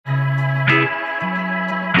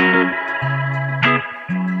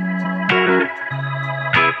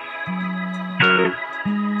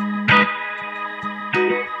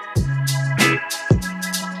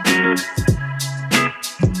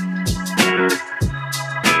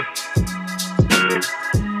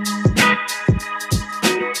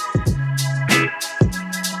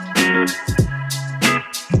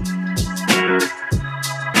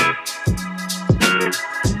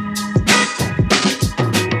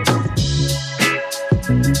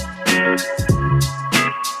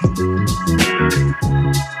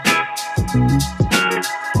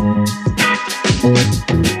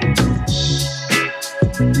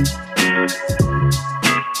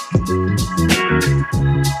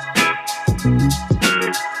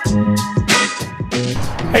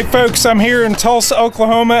Hey folks, I'm here in Tulsa,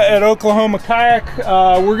 Oklahoma at Oklahoma Kayak.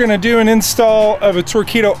 We're going to do an install of a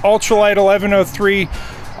Torqeedo Ultralight 1103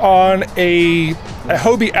 on a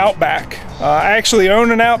Hobie Outback. I actually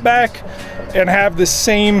own an Outback and have the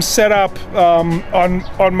same setup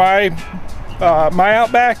on my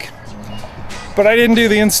Outback, but I didn't do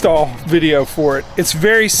the install video for it. It's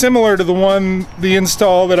very similar to the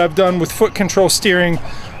install that I've done with foot control steering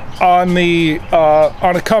on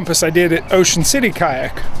a Compass I did at Ocean City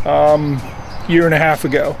Kayak year and a half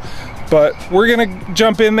ago. But we're gonna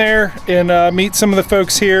jump in there and meet some of the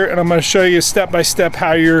folks here, and I'm gonna show you step by step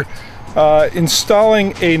how you're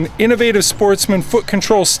installing an Innovative Sportsman foot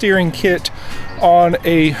control steering kit on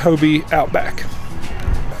a Hobie Outback.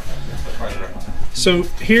 So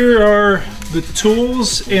here are the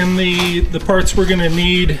tools and the parts we're gonna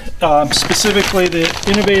need, specifically the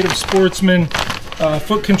Innovative Sportsman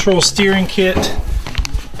foot control steering kit.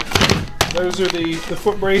 Those are the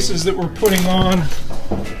foot braces that we're putting on.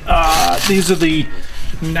 These are the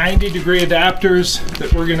 90-degree adapters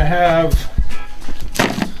that we're gonna have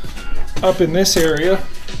up in this area.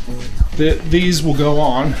 These will go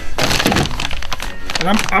on. And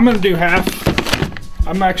I'm gonna do half.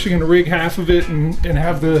 I'm actually gonna rig half of it and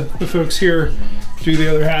have the folks here do the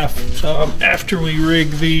other half after we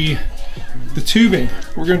rig the tubing.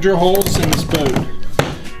 We're gonna drill holes in this boat,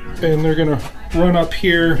 and they're gonna run up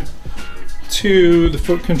here to the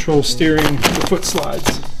foot control steering, the foot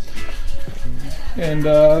slides. And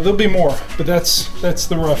there'll be more, but that's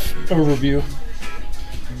the rough overview.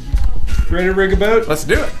 Ready to rig a boat? Let's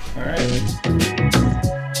do it. All right.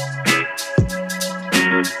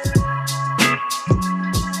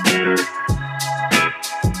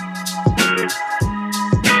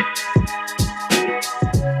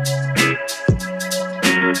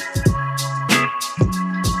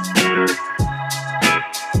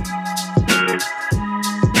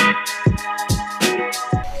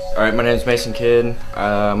 Alright, my name is Mason Kidd.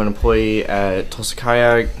 I'm an employee at Tulsa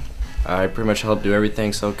Kayak. I pretty much help do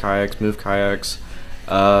everything, sell kayaks, move kayaks.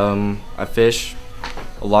 I fish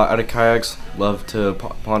a lot out of kayaks, love to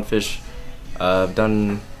pond fish. I've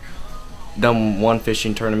done one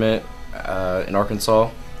fishing tournament in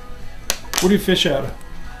Arkansas. What do you fish out of?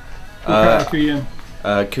 What kayak are you in?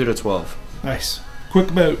 Kudo 12. Nice.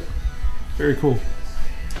 Quick boat. Very cool.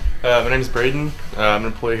 My name is Braden. I'm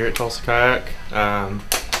an employee here at Tulsa Kayak.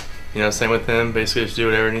 You know, same with him. Basically, just do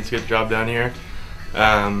whatever needs to get the job done here.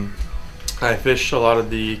 I fish a lot of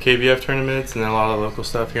the KBF tournaments and then a lot of the local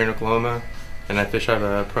stuff here in Oklahoma. And I fish out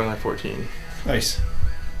of Prong Line 14. Nice.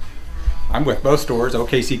 I'm with both stores,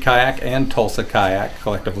 OKC Kayak and Tulsa Kayak,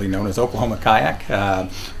 collectively known as Oklahoma Kayak.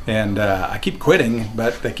 I keep quitting,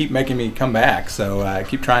 but they keep making me come back, so I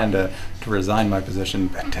keep trying to resign my position.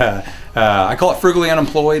 But I call it frugally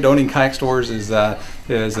unemployed. Owning kayak stores has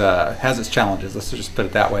its challenges. Let's just put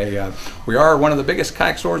it that way. We are one of the biggest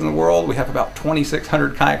kayak stores in the world. We have about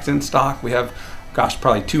 2,600 kayaks in stock. We have, gosh,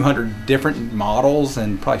 probably 200 different models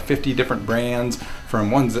and probably 50 different brands,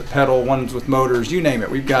 from ones that pedal, ones with motors, you name it.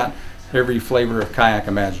 We've got every flavor of kayak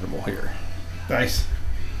imaginable here. Nice.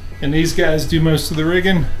 And these guys do most of the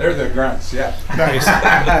rigging? They're the grunts, yeah. Nice.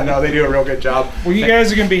 No, they do a real good job. Well, you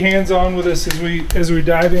guys are going to be hands-on with us as we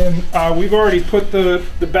dive in. We've already put the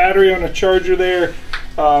battery on a charger there.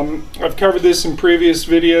 I've covered this in previous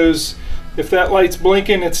videos. If that light's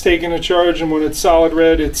blinking, it's taking a charge, and when it's solid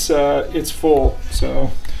red, it's full.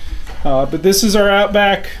 So, but this is our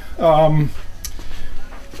Outback. I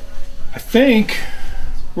think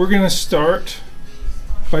we're going to start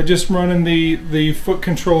by just running the foot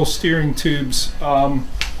control steering tubes. I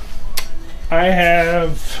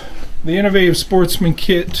have the Innovative Sportsman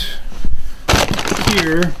kit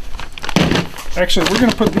here. Actually, we're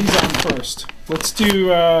going to put these on first. Let's do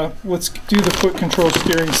the foot control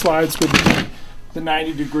steering slides with the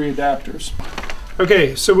 90-degree adapters.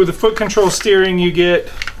 Okay, so with the foot control steering, you get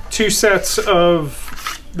 2 sets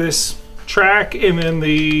of this track and then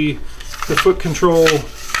the foot control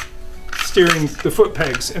steering, the foot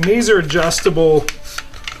pegs, and these are adjustable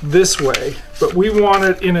this way, but we want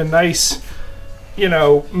it in a nice, you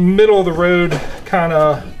know, middle of the road kind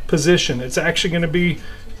of position. It's actually going to be,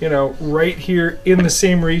 you know, right here in the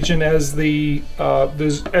same region as the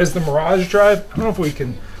Mirage Drive. I don't know if we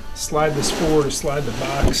can slide this forward or slide the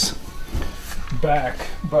box back,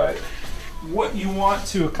 but what you want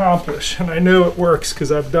to accomplish, and I know it works because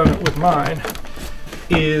I've done it with mine,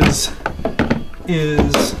 is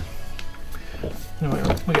no,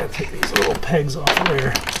 we gotta take these little pegs off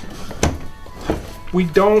there. We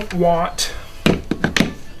don't want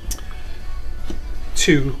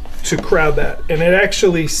to to crowd that, and it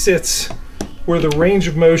actually sits where the range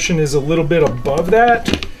of motion is a little bit above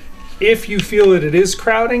that. If you feel that it is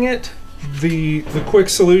crowding it, the quick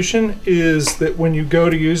solution is that when you go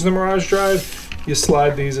to use the Mirage Drive, you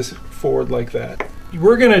slide these forward like that.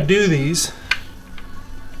 We're gonna do these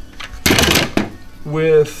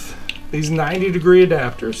with these 90-degree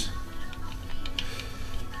adapters,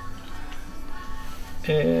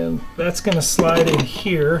 and that's gonna slide in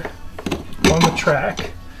here on the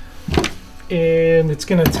track, and it's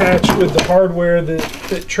gonna attach with the hardware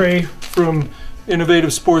that Trey from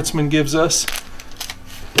Innovative Sportsman gives us.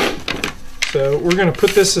 So we're going to put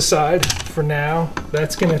this aside for now.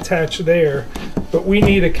 That's going to attach there, but we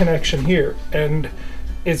need a connection here, and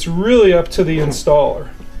it's really up to the installer.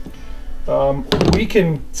 We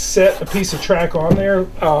can set a piece of track on there,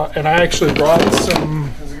 and I actually brought some.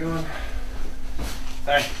 How's it going?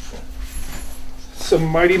 Hi. Some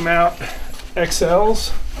Mighty Mount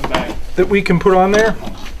XLs that we can put on there.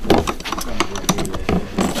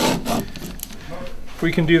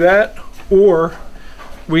 We can do that, or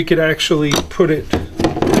we could actually put it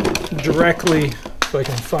directly, if I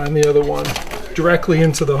can find the other one, directly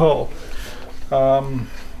into the hull. I'm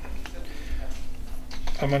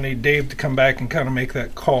gonna need Dave to come back and kind of make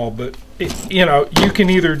that call, but you know, you can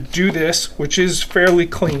either do this, which is fairly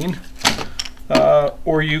clean,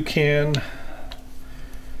 or you can,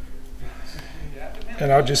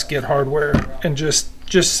 and I'll just get hardware and just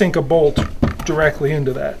sink a bolt directly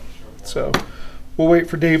into that. So we'll wait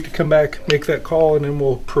for Dave to come back, make that call, and then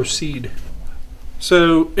we'll proceed.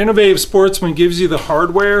 So Innovative Sportsman gives you the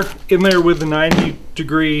hardware in there with the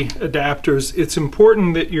 90-degree adapters. It's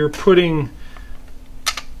important that you're putting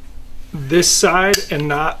this side and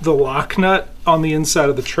not the lock nut on the inside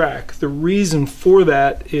of the track. The reason for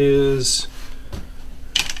that is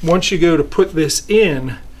once you go to put this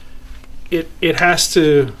in, it has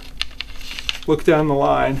to look down the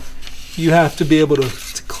line. You have to be able to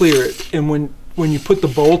clear it, and when you put the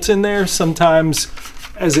bolt in there, sometimes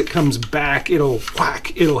as it comes back, it'll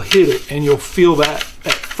whack, it'll hit it, and you'll feel that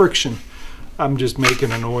friction. I'm just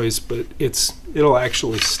making a noise, but it'll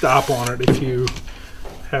actually stop on it if you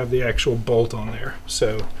have the actual bolt on there.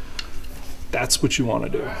 So that's what you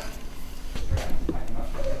want to do.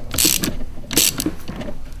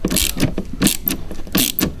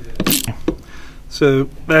 So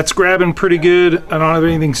that's grabbing pretty good. I don't have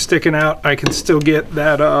anything sticking out. I can still get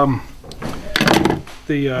that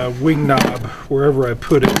the wing knob, wherever I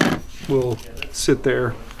put it, will sit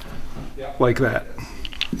there like that.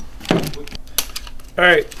 All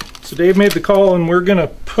right, so Dave made the call, and we're gonna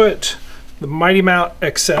put the Mighty Mount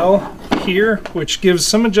XL here, which gives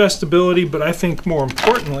some adjustability, but I think more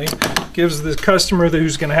importantly, gives the customer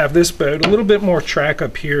who's gonna have this boat a little bit more track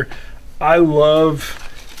up here. I love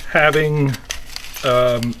having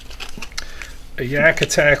a Yak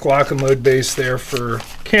Attack lock and load base there for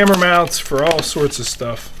camera mounts, for all sorts of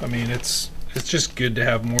stuff. I mean, it's just good to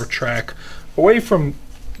have more track away from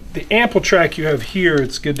the ample track you have here.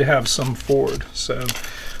 It's good to have some forward. So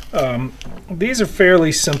these are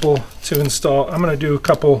fairly simple to install. I'm going to do a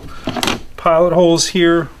couple pilot holes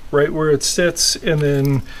here right where it sits, and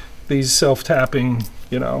then these self-tapping,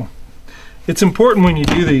 you know. It's important when you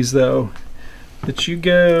do these though that you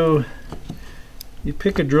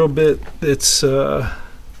pick a drill bit that's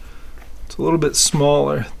it's a little bit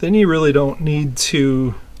smaller. Then you really don't need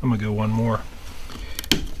to. I'm gonna go one more.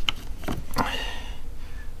 I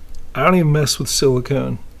don't even mess with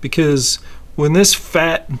silicone, because when this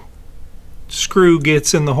fat screw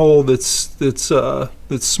gets in the hole that's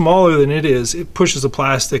smaller than it is, it pushes the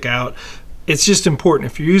plastic out. It's just important,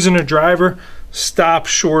 if you're using a driver, stop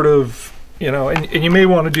short of, you know, and you may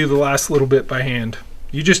want to do the last little bit by hand.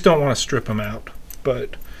 You just don't want to strip them out,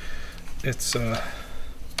 but it's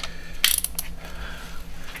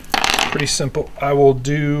pretty simple. I will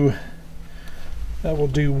do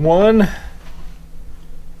one,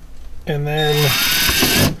 and then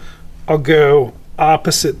I'll go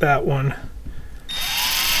opposite that one,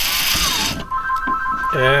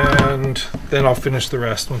 and then I'll finish the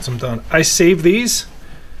rest once I'm done. I save these.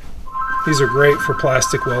 These are great for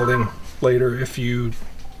plastic welding later. If you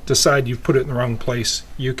decide you've put it in the wrong place,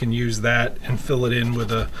 you can use that and fill it in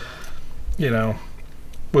with a, you know,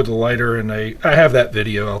 with a lighter. And I have that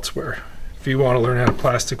video elsewhere. If you want to learn how to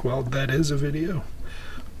plastic weld, that is a video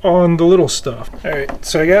on the little stuff. All right,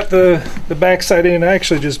 so I got the backside in. I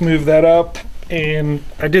actually just moved that up, and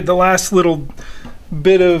I did the last little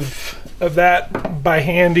bit of that by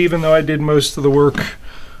hand, even though I did most of the work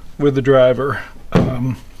with the driver.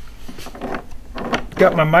 Got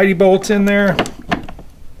my mighty bolt in there.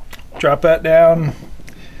 Drop that down,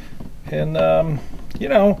 and you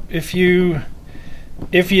know, if you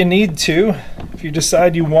need to, if you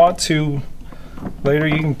decide you want to, later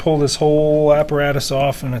you can pull this whole apparatus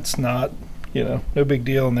off and it's not, you know, no big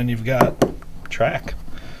deal, and then you've got track.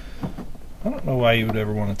 I don't know why you would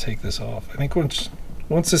ever want to take this off. I think once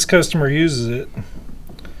this customer uses it,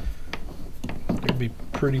 they'll be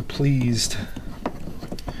pretty pleased.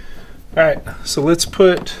 Alright, so let's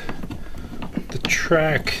put the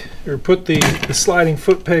track, or put the sliding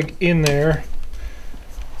foot peg in there,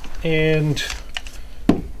 and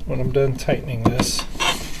when I'm done tightening this,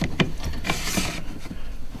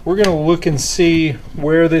 we're going to look and see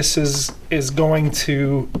where this is going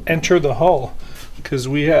to enter the hull, because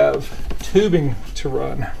we have tubing to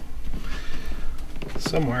run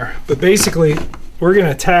somewhere. But basically, we're going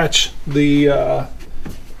to attach the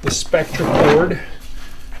Spectra cord,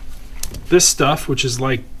 this stuff, which is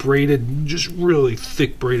like braided, just really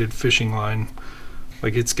thick braided fishing line.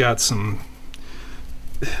 Like it's got some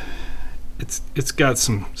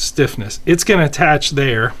stiffness. It's going to attach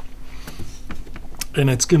there, and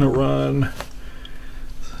it's going to run,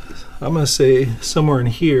 I'm going to say somewhere in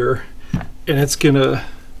here, and it's going to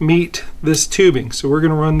meet this tubing. So we're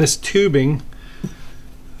going to run this tubing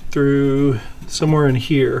through somewhere in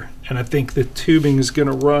here, and I think the tubing is going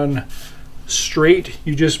to run straight.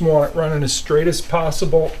 You just want it running as straight as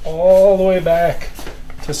possible all the way back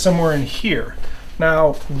to somewhere in here.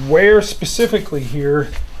 Now, where specifically here,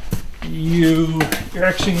 you're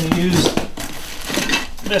actually going to use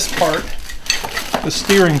this part, the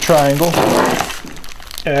steering triangle,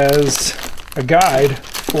 as a guide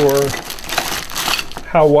for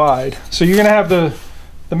how wide. So you're going to have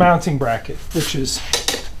the mounting bracket, which is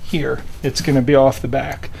here. It's going to be off the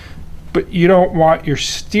back, but you don't want your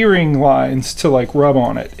steering lines to like rub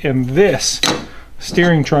on it, and this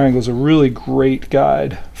steering triangle is a really great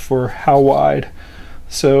guide for how wide.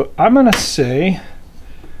 So I'm going to say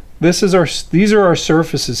these are our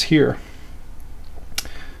surfaces here,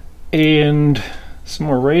 and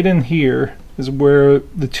somewhere right in here is where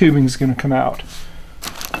the tubing is going to come out.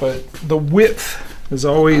 But the width is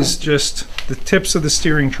always just the tips of the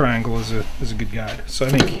steering triangle is a good guide. So I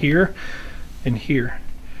think here and here.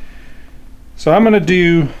 So I'm gonna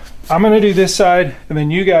do this side, and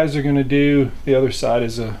then you guys are gonna do the other side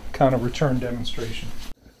as a kind of return demonstration.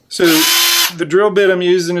 So the drill bit I'm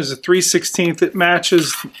using is a 3/16. It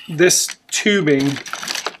matches this tubing,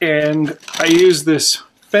 and I use this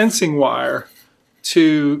fencing wire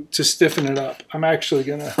to stiffen it up. I'm actually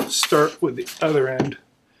gonna start with the other end,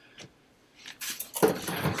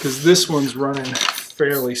 because this one's running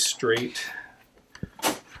fairly straight,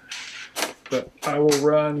 but I will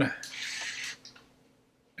run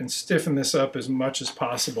and stiffen this up as much as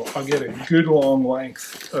possible. I'll get a good long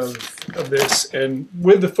length of this, and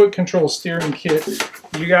with the foot control steering kit,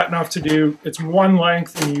 you got enough to do. It's one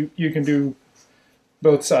length, and you can do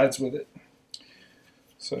both sides with it.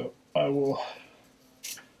 So I will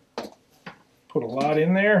put a lot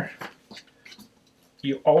in there.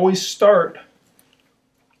 You always start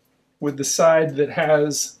with the side that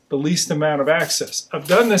has the least amount of access. I've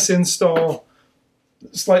done this install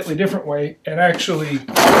a slightly different way and actually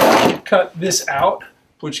cut this out,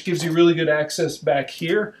 which gives you really good access back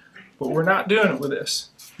here, but we're not doing it with this.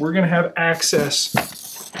 We're going to have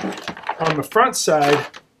access on the front side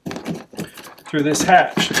through this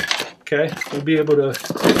hatch. Okay, we'll be able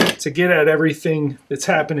to get at everything that's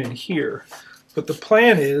happening here. But the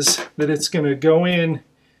plan is that it's going to go in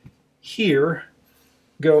here,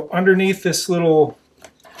 go underneath this little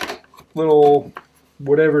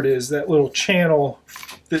whatever it is, that little channel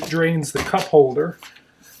that drains the cup holder,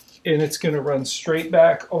 and it's going to run straight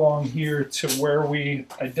back along here to where we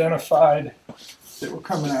identified that we're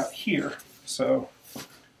coming out here. So,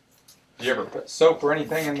 do you ever put soap or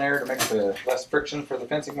anything in there to make the less friction for the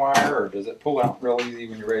fencing wire, or does it pull out real easy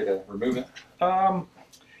when you're ready to remove it?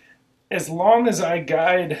 As long as I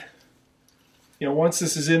guide, you know, once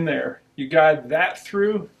this is in there, you guide that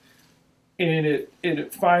through, and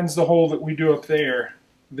it finds the hole that we do up there.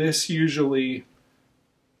 This usually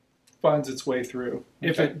finds its way through. Okay.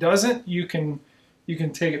 If it doesn't, you can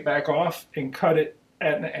take it back off and cut it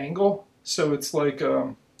at an angle, so it's like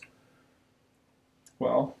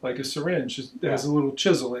well, like a syringe. It has a little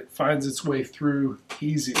chisel. It finds its way through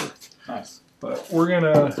easier. Nice. But we're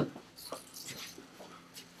gonna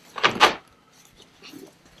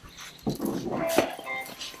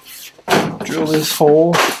drill this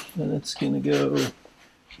hole, and it's gonna go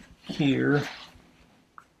here.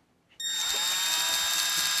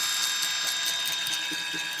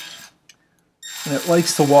 And it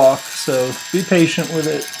likes to walk, so be patient with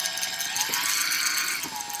it.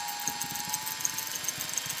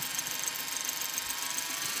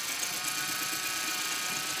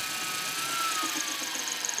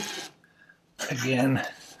 again,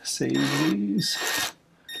 save these.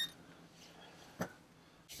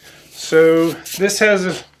 So this has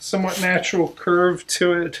a somewhat natural curve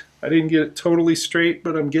to it. I didn't get it totally straight,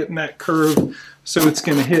 but I'm getting that curve, so it's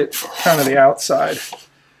going to hit kind of the outside.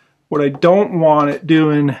 What I don't want it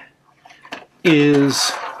doing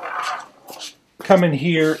is coming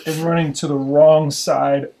here and running to the wrong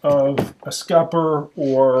side of a scupper,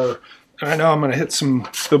 or I know I'm going to hit some,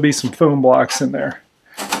 there'll be some foam blocks in there.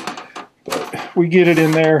 But we get it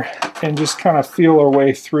in there and just kind of feel our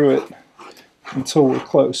way through it until we're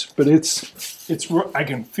close. But I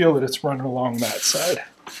can feel that it's running along that side.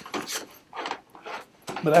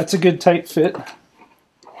 But that's a good tight fit.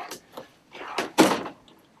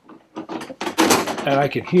 And I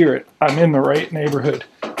can hear it. I'm in the right neighborhood.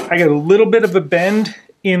 I get a little bit of a bend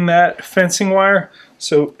in that fencing wire,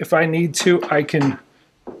 so if I need to, I can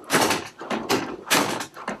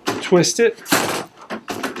twist it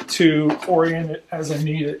to orient it as I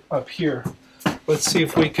need it up here. Let's see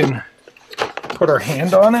if we can put our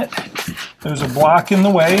hand on it. There's a block in the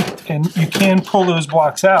way, and you can pull those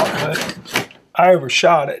blocks out, but I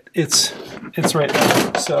overshot it. It's right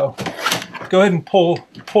there. So go ahead and pull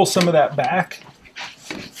some of that back.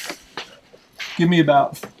 Give me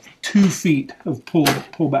about 2 feet of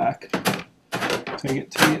pull back. Take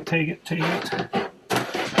it, take it, take it, take it.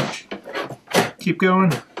 Keep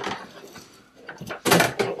going.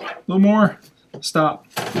 A little more. Stop.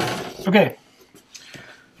 Okay.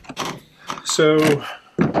 So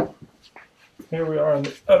here we are on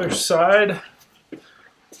the other side.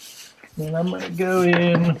 And I'm going to go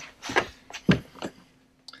in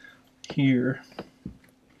here.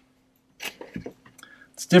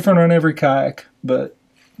 It's different on every kayak, but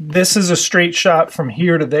this is a straight shot from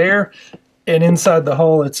here to there, and inside the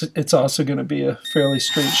hull it's also going to be a fairly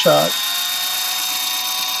straight shot.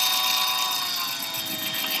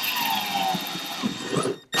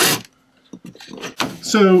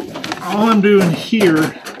 So all I'm doing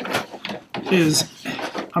here is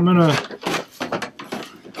I'm gonna,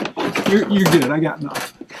 you're good, I got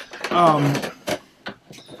enough. I'm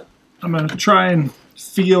gonna try and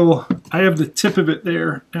feel, I have the tip of it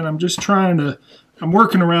there, and I'm just trying to, I'm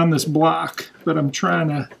working around this block, but I'm trying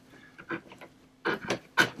to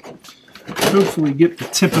hopefully get the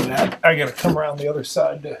tip of that. I gotta come around the other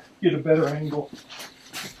side to get a better angle.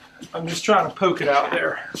 I'm just trying to poke it out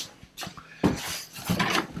there.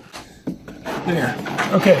 There.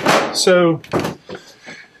 Okay, so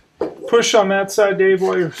push on that side, Dave,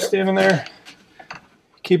 while you're standing there.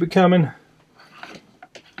 Keep it coming.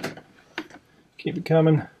 Keep it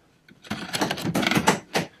coming.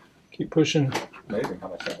 Keep pushing. Amazing how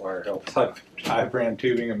much that wire helps. I've ran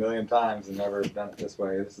tubing a million times and never done it this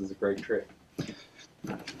way. This is a great trick.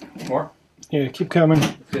 More? Yeah, keep coming.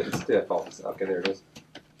 It's getting stiff. Okay, there it is.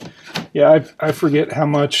 Yeah, I forget how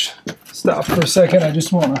much. Stop for a second. I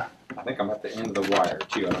just want to. I think I'm at the end of the wire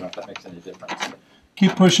too. I don't know if that makes any difference.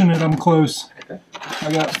 Keep pushing it. I'm close. Okay.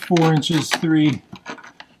 I got 4 inches, 3,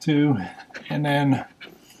 2, and then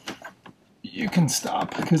you can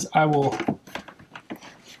stop because I will.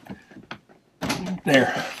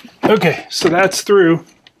 There. Okay, so that's through.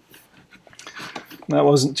 That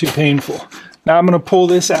wasn't too painful. Now I'm going to pull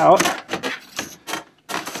this out,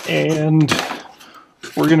 and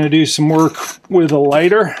we're going to do some work with a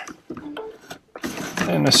lighter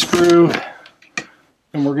and a screw,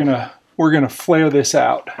 and we're gonna flare this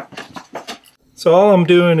out. So all I'm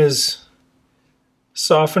doing is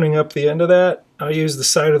softening up the end of that. I'll use the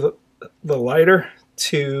side of the lighter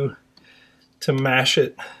to mash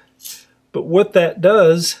it. But what that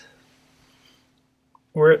does,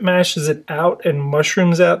 where it mashes it out and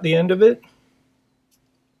mushrooms out the end of it,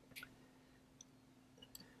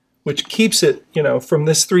 which keeps it, you know, from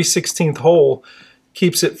this 3/16 hole,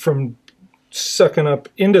 keeps it from sucking up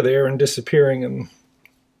into there and disappearing,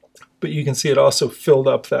 but you can see it also filled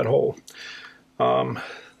up that hole.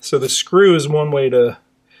 So the screw is one way to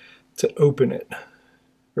open it,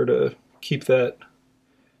 or to keep that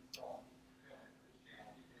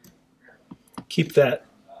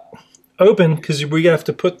open, because we have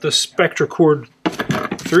to put the spectra cord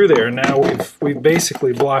through there. Now we've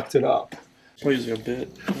basically blocked it up. We'll use a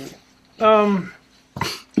bit.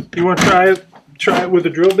 You want to try it? Try it with a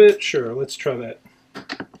drill bit? Sure, let's try that.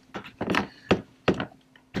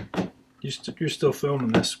 You're still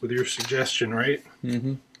filming this with your suggestion, right?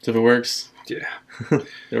 Mm-hmm. So if it works. Yeah.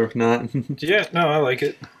 If not. Yeah, no, I like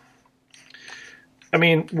it. I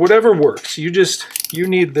mean, whatever works. You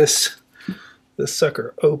need this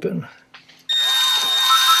sucker open.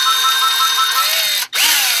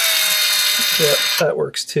 Yeah, that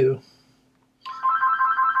works too.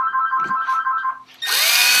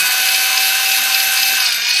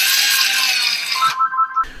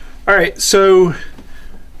 All right, so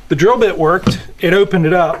the drill bit worked. It opened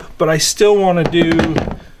it up, but I still want to do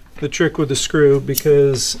the trick with the screw,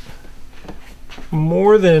 because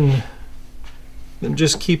more than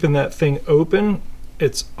just keeping that thing open,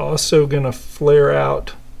 it's also going to flare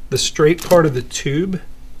out the straight part of the tube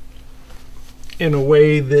in a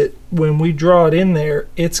way that when we draw it in there,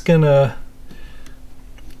 it's gonna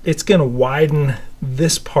widen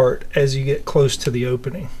this part as you get close to the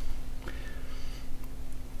opening.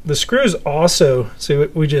 The screws also, see,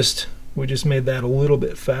 we just made that a little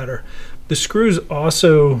bit fatter. The screws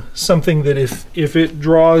also something that if it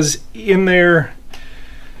draws in there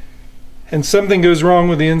and something goes wrong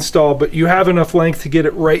with the install, but you have enough length to get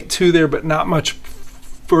it right to there, but not much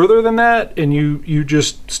further than that, and you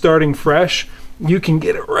just starting fresh, you can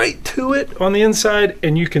get it right to it on the inside,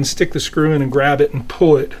 and you can stick the screw in and grab it and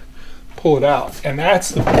pull it out. And that's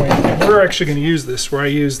the point. And we're actually going to use this, where I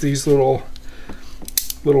use these little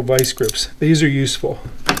vice grips. These are useful,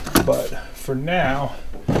 but for now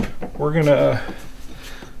we're gonna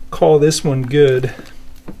call this one good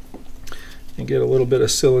and get a little bit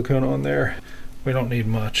of silicone on there. We don't need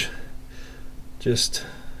much, just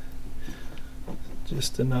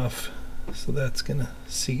enough, so that's gonna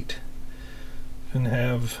seat and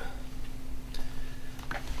have,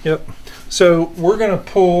 yep. So we're gonna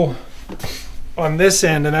pull on this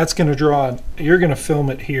end, and that's gonna draw, you're gonna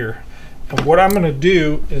film it here. And what I'm going to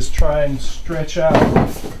do is try and stretch out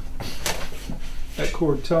that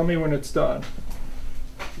cord. Tell me when it's done.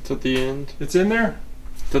 It's at the end. It's in there?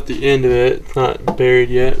 It's at the end of it. It's not buried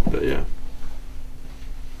yet, but yeah.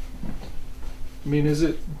 I mean,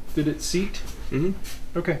 did it seat?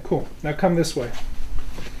 Mm-hmm. Okay, cool. Now come this way.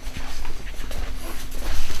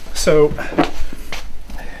 So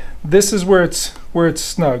this is where it's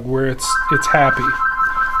snug, where it's happy,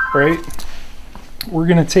 right? We're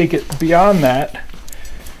going to take it beyond that,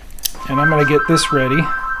 and I'm going to get this ready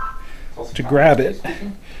to grab it,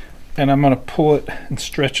 and I'm going to pull it and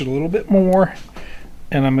stretch it a little bit more,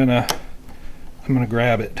 and I'm going to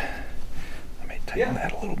grab it. Let me tighten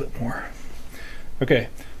that a little bit more. Okay,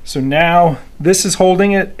 so now this is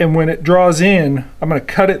holding it, and when it draws in, I'm going to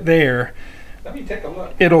cut it there. Let me take a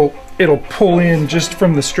look. It'll pull in just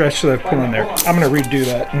from the stretch that I put in there. I'm going to redo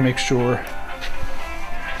that and make sure.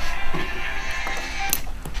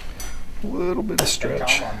 A little bit of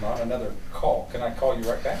stretch. I'm on another call. Can I call you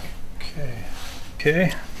right back?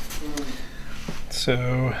 Okay.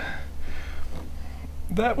 So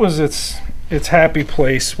that was its happy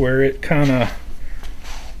place, where it kind of,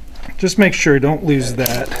 just make sure don't lose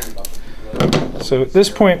that. So at this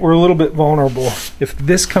point we're a little bit vulnerable. If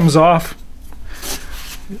this comes off,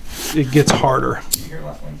 it gets harder.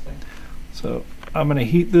 So I'm going to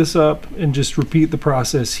heat this up and just repeat the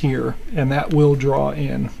process here, and that will draw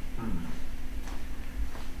in.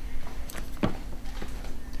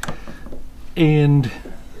 And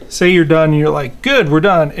say you're done and you're like, good, we're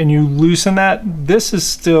done, and you loosen that, this is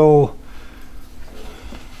still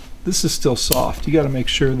soft. You got to make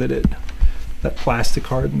sure that that plastic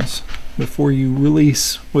hardens before you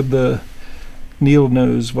release with the needle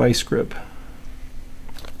nose vice grip.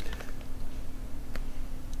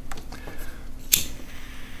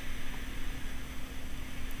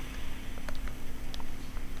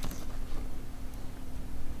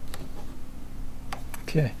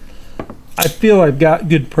 Okay. I feel I've got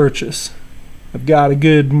good purchase. I've got a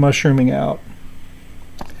good mushrooming out.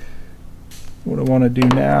 What I want to do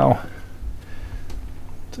now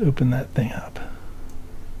is open that thing up.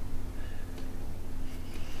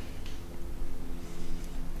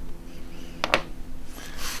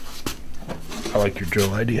 I like your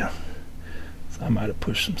drill idea. So I might have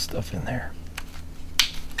pushed some stuff in there.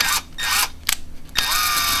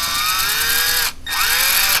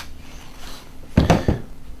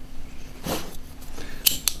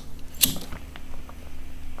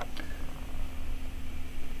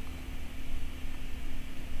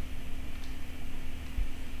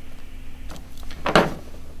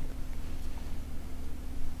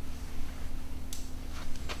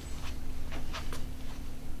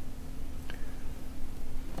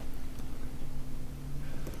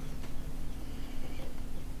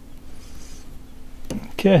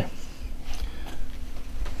 Okay,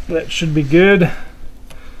 that should be good.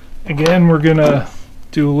 Again, we're gonna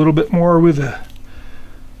do a little bit more with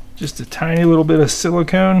just a tiny little bit of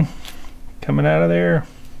silicone coming out of there,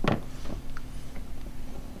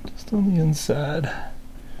 just on the inside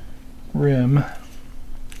rim.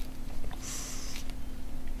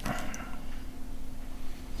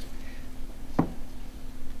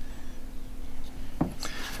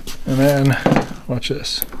 And then watch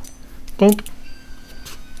this. Boom.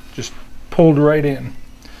 Just pulled right in.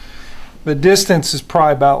 The distance is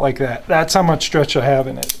probably about like that. That's how much stretch I have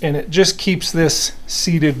in it. And it just keeps this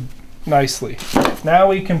seated nicely. Now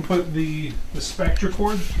we can put the Spectra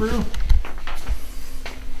cord through.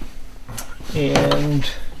 And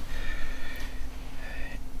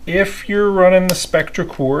if you're running the Spectra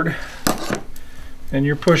cord and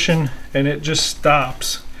you're pushing and it just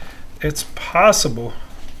stops, it's possible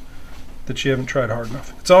that you haven't tried hard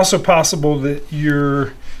enough. It's also possible that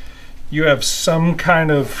you have some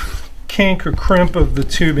kind of kink or crimp of the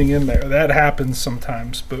tubing in there. That happens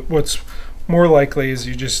sometimes, but what's more likely is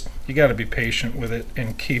you got to be patient with it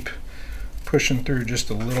and keep pushing through just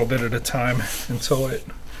a little bit at a time until it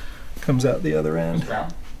comes out the other end.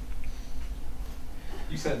 Brown?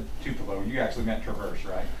 You said Tupelo. You actually meant traverse,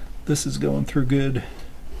 right? This is going through good.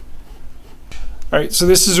 All right, so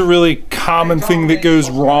this is a really common thing that goes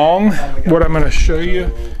wrong. What I'm going to show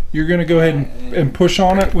you, you're going to go ahead and push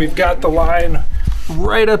on it. We've got the line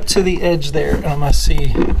right up to the edge there, and I'm going to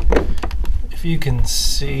see if you can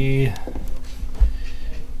see.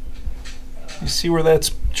 You see where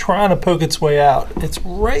that's trying to poke its way out? It's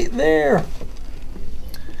right there.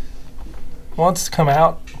 Wants to come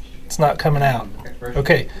out, it's not coming out.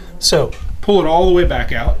 Okay, so pull it all the way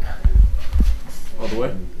back out. All the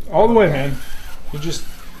way? All the way, man. You're just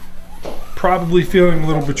probably feeling a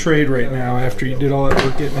little betrayed right now after you did all that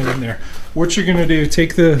work getting it in there. What you're gonna do,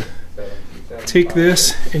 take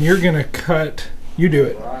this and you're gonna cut, you do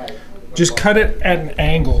it. Just cut it at an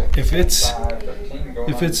angle. If it's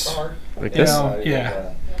like this?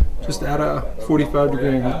 Yeah. Just at a 45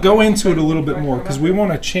 degree angle. Go into it a little bit more because we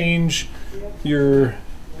want to change your,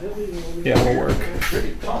 yeah, it'll work.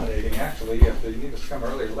 Pretty accommodating, actually. If you need us to come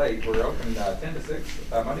early or late, we're open 10 to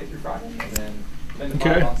 6 Monday through Friday, and then 10 to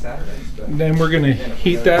 5 on Saturdays. But and then we're going to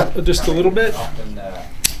heat that just a little bit. Often,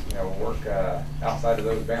 work outside of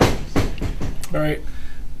those boundaries. All right.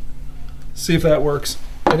 See if that works.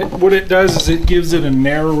 And what it does is it gives it a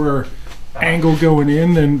narrower angle going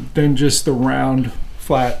in than just the round,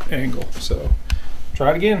 flat angle. So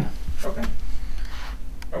try it again. Okay.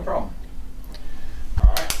 No problem.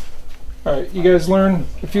 All right, you guys learned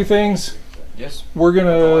a few things. Yes. We're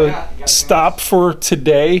gonna stop for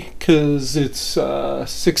today because it's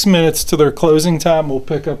 6 minutes to their closing time. We'll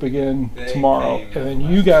pick up again tomorrow, and then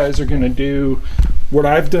you guys are gonna do what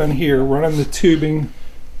I've done here, running the tubing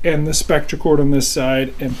and the Spectra cord on this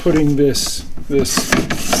side, and putting this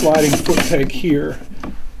sliding foot peg here.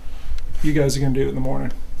 You guys are gonna do it in the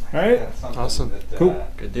morning. All right. Awesome. Cool.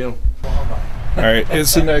 Good deal. All right,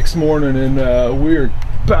 it's the next morning, and we're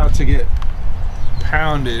about to get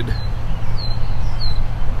pounded.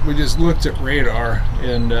 We just looked at radar,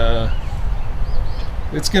 and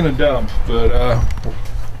it's gonna dump, but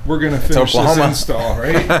we're gonna finish this install,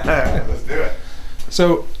 right? Let's do it.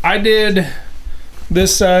 So I did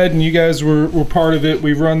this side, and you guys were part of it.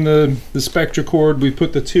 We run the Spectra cord. We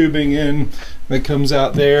put the tubing in that comes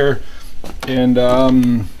out there, and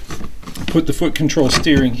put the foot control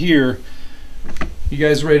steering here. You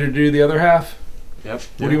guys ready to do the other half? Yep.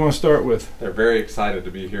 What do you want to start with? They're very excited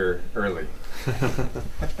to be here early.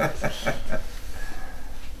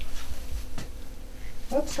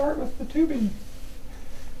 Let's start with the tubing.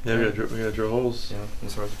 Yeah, we gotta drill holes. Yeah,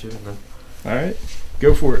 let's start with the tubing then. All right,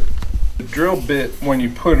 go for it. The drill bit, when you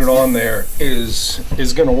put it on there, is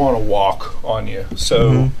going to want to walk on you.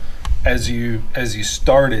 So as you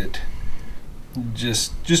start it,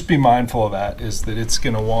 just be mindful of that. Is that it's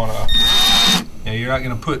going to want to. You're not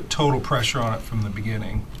going to put total pressure on it from the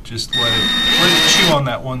beginning. Just let it chew on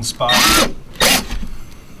that one spot,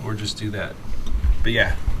 or just do that. But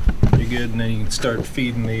yeah, you're good, and then you can start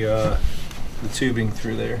feeding the tubing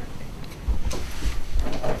through there.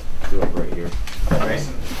 Do it right here.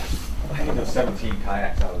 Mason, I can go 17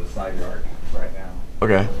 kayaks out of the side yard right now.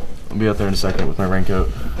 Okay, I'll be out there in a second with my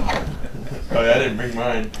raincoat. Oh yeah, I didn't bring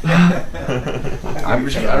mine. I'm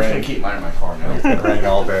just gonna keep mine in my car now. It's gonna rain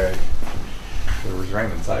all day. It was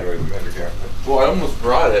raining sideways. We better go. Well, I almost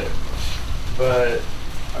brought it, but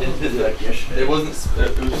it wasn't.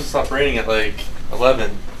 It was just stopped raining at like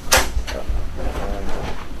 11.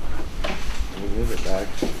 We'll move it back.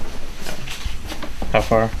 How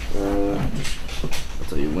far? I'll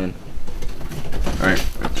tell you when. All right,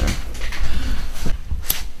 right there.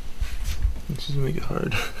 This is gonna make it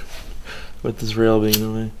hard with this rail being in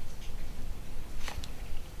the way.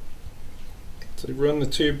 So you run the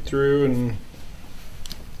tube through, and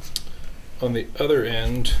on the other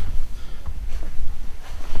end,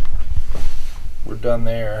 we're done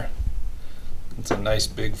there. It's a nice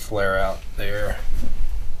big flare out there.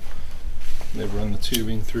 They run the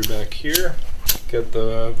tubing through back here. Get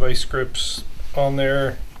the vice grips on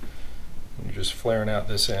there. And you're just flaring out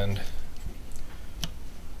this end.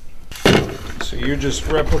 So you're just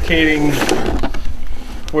replicating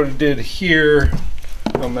what it did here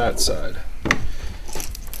on that side.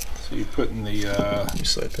 So you're putting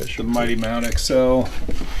the Mighty Mount XL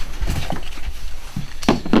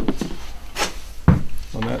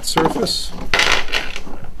on that surface.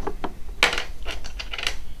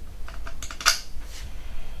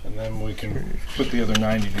 And then we can put the other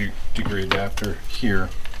 90-degree adapter here.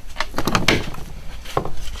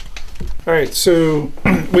 All right, so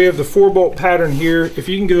we have the 4-bolt pattern here. If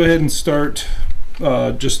you can go ahead and start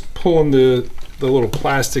just pulling the little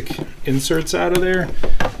plastic inserts out of there.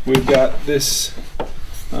 We've got this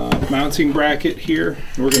mounting bracket here.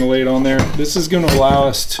 We're going to lay it on there. This is going to allow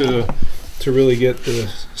us to really get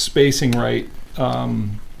the spacing right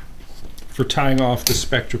for tying off the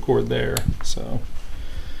spectra cord there. So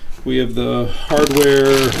we have the hardware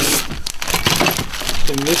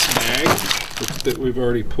in this bag that we've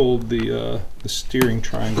already pulled the steering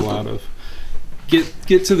triangle out of.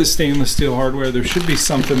 Get to the stainless steel hardware. There should be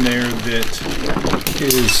something there that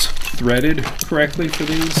is threaded correctly for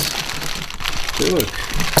these. They look,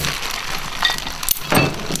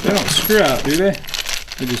 they don't screw out, do they?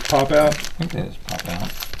 They just pop out? I think they just pop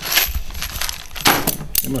out.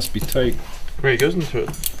 They must be tight. Right, it goes into a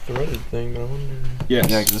threaded thing, but I wonder. Yes.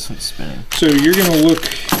 Yeah, because this one's spinning. So you're going to look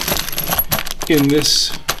in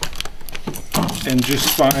this and just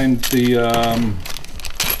find the,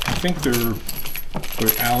 I think they're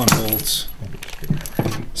Allen bolts.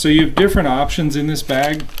 So you have different options in this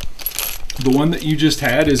bag. The one that you just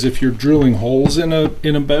had is if you're drilling holes in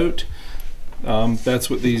a boat. That's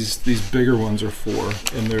what these bigger ones are for.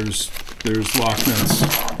 And there's lock nuts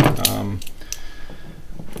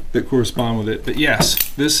that correspond with it. But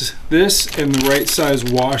yes, this and the right size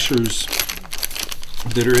washers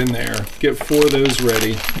that are in there. Get 4 of those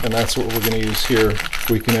ready, and that's what we're going to use here if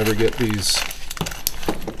we can ever get these.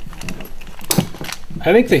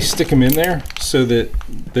 I think they stick them in there so that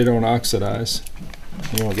they don't oxidize.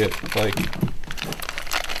 You won't get like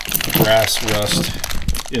brass rust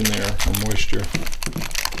in there or moisture.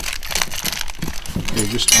 Here,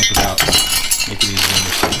 just dump it out. Make it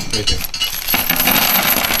easy. Right there.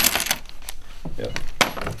 Yep.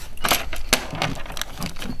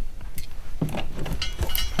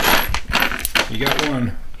 You got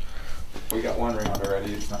one. We got one round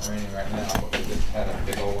already. It's not raining right now, but we just had a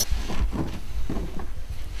big old one.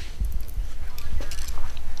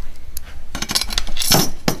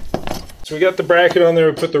 So we got the bracket on there,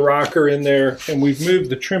 we put the rocker in there, and we've moved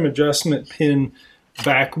the trim adjustment pin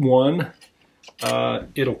back 1.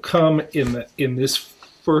 It'll come in this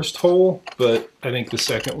first hole, but I think the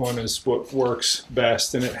second one is what works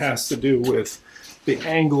best, and it has to do with the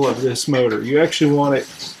angle of this motor. You actually want it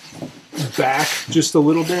back just a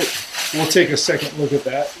little bit. We'll take a second look at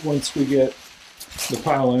that once we get the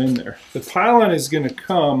pylon in there. The pylon is going to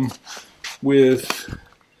come with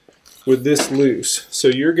this loose. So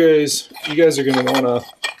you guys are going to want to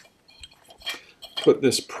put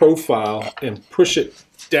this profile and push it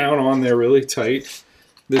down on there really tight.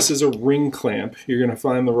 This is a ring clamp. You're going to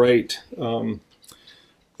find the right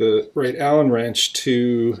Allen wrench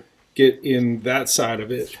to get in that side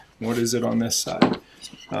of it. What is it on this side?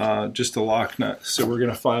 Just a lock nut. So we're going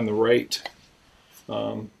to find the right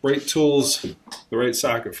tools, the right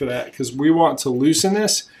socket for that, because we want to loosen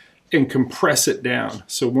this and compress it down.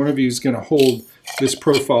 So one of you is going to hold this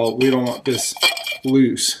profile. We don't want this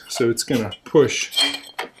loose, so it's going to push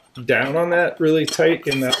down on that really tight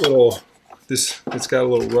in that little, it's got a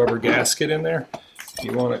little rubber gasket in there.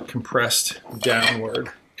 You want it compressed downward,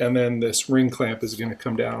 and then this ring clamp is going to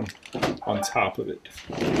come down on top of it.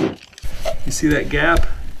 You see that gap?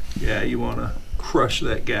 Yeah, you want to crush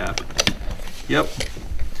that gap. Yep.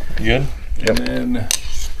 You good? And then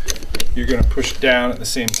you're going to push down at the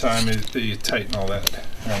same time as you tighten all that.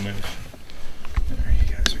 I'll move. There,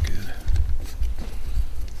 you guys are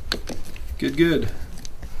good. Good, good.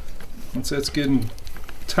 Once that's good and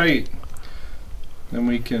tight, then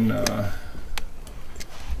we can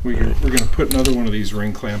we're going to put another one of these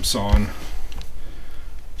ring clamps on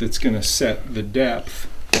that's going to set the depth,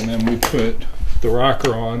 and then we put the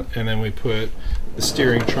rocker on, and then we put the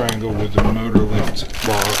steering triangle with the motor lift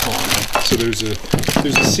bar on. So there's a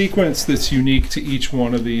sequence that's unique to each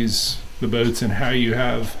one of the boats, and how you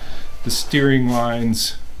have the steering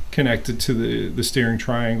lines connected to the steering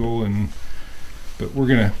triangle, but we're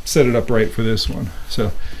gonna set it up right for this one.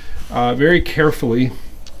 So very carefully,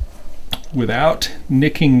 without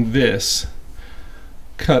nicking this,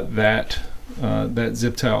 cut that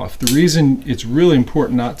zip tie off. The reason it's really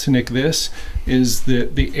important not to nick this is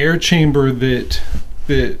that the air chamber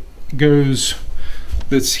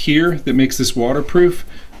that's here, that makes this waterproof,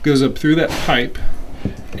 goes up through that pipe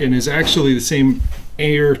and is actually the same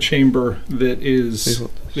air chamber that is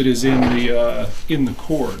in the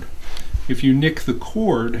cord. If you nick the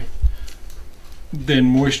cord, then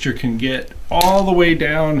moisture can get all the way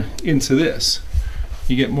down into this.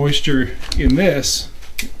 You get moisture in this,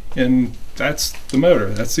 and that's the motor.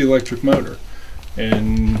 That's the electric motor,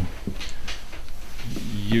 and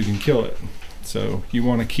you can kill it. So you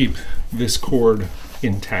want to keep this cord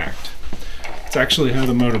intact. It's actually how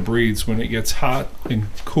the motor breathes. When it gets hot and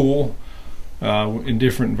cool in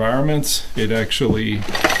different environments, it actually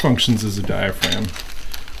functions as a diaphragm.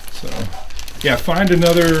 So yeah, find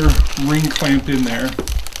another ring clamp in there.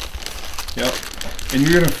 Yep. And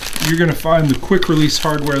you're gonna find the quick release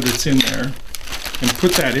hardware that's in there and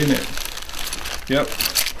put that in it. Yep.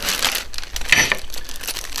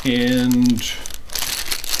 And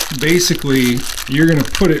basically you're gonna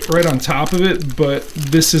put it right on top of it, but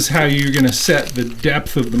this is how you're gonna set the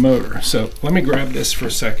depth of the motor. So let me grab this for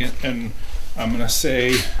a second, and I'm gonna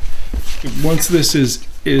say, once this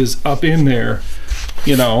is up in there,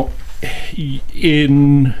 you know,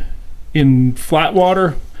 in flat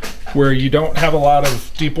water where you don't have a lot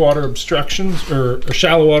of deep water obstructions or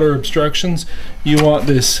shallow water obstructions, you want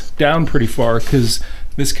this down pretty far, because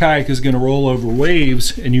this kayak is going to roll over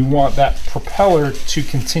waves and you want that propeller to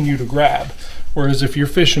continue to grab. Whereas if you're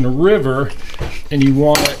fishing a river and you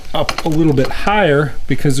want it up a little bit higher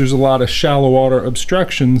because there's a lot of shallow water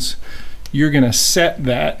obstructions, you're going to set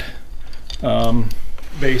that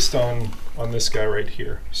based on this guy right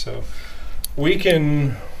here. So we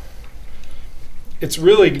can, it's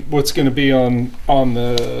really what's going to be on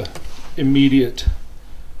the immediate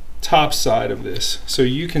top side of this. So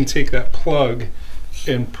you can take that plug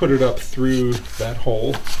and put it up through that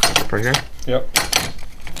hole. Right here? Yep.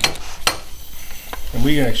 And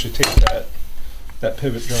we can actually take that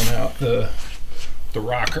pivot drum out, the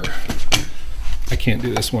rocker. I can't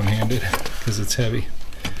do this one-handed because it's heavy.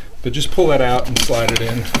 But just pull that out and slide it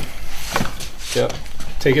in. Yep.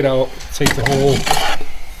 Take it out, take the whole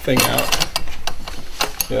thing out.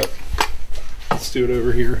 Yep. Let's do it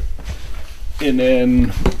over here. And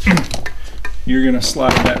then you're gonna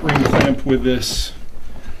slide that ring clamp with this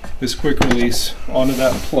quick release onto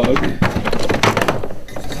that plug.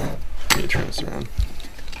 Yeah, turn this around.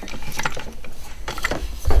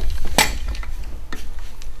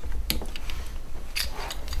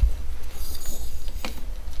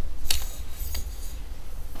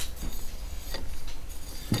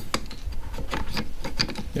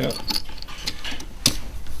 Yep.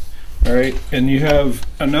 All right, and you have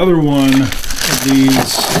another one of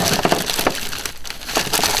these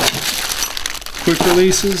quick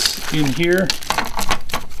releases in here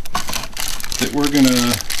that we're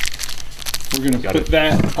gonna put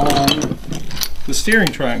that on the steering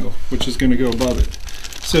triangle, which is gonna go above it.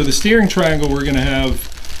 So the steering triangle we're gonna have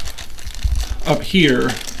up here,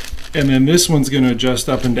 and then this one's gonna adjust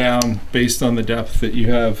up and down based on the depth that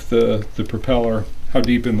you have the propeller, how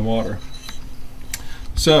deep in the water.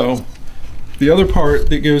 So the other part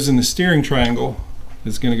that goes in the steering triangle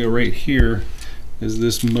is going to go right here, is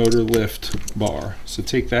this motor lift bar. So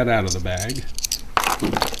take that out of the bag.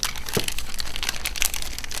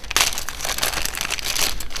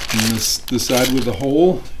 And the side with the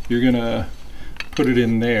hole, you're going to put it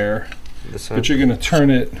in there, but you're going to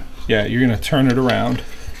turn it, yeah, you're going to turn it around.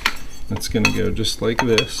 It's going to go just like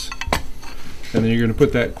this. And then you're going to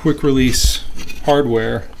put that quick release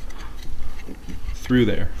hardware through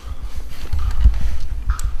there.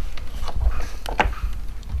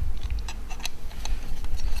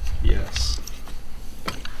 Yes.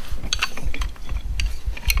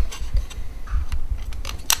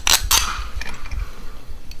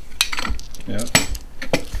 Yep.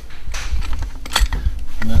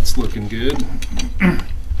 And that's looking good.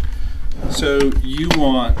 So you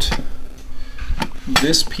want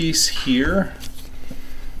this piece here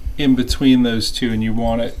in between those two, and you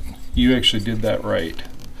want it, you actually did that right.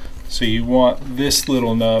 So you want this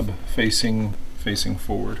little nub facing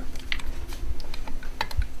forward.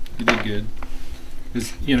 You did good.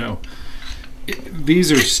 You know,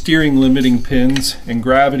 these are steering limiting pins, and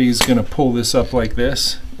gravity is going to pull this up like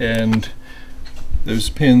this, and those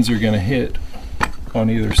pins are going to hit on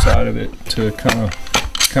either side of it to kind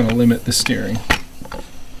of limit the steering.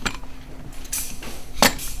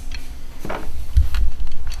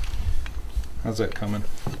 How's that coming?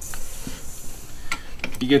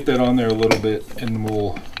 You get that on there a little bit, and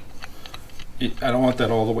I don't want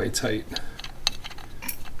that all the way tight.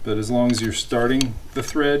 But as long as you're starting the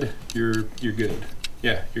thread, you're good.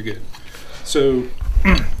 Yeah, you're good. So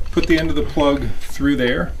put the end of the plug through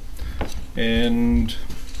there, and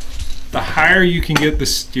the higher you can get the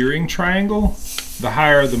steering triangle, the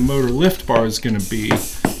higher the motor lift bar is going to be,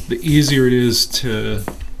 the easier it is to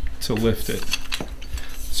lift it.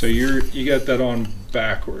 So you got that on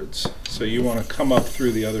backwards. So you want to come up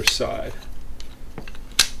through the other side,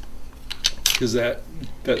 because that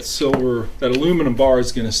aluminum bar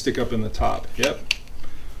is going to stick up in the top. Yep.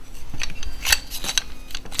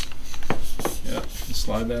 Yep.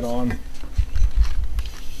 Slide that on.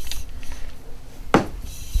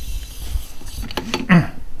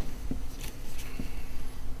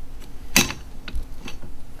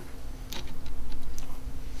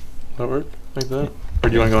 That work like that? Or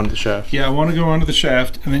do you want to go into the shaft? Yeah, I want to go onto the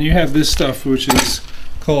shaft, and then you have this stuff which is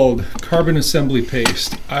called carbon assembly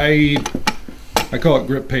paste. I call it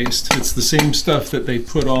grip paste. It's the same stuff that they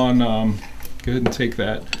put on, go ahead and take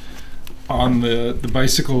that, on the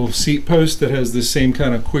bicycle seat post that has the same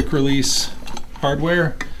kind of quick release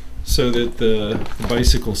hardware, so that the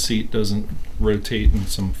bicycle seat doesn't rotate in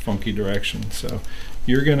some funky direction. So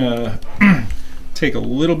you're gonna take a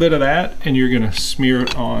little bit of that and you're gonna smear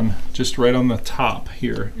it on just right on the top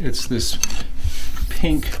here. It's this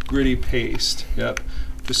pink gritty paste. Yep.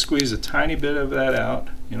 Just squeeze a tiny bit of that out.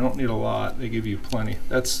 You don't need a lot. They give you plenty.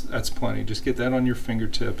 That's plenty. Just get that on your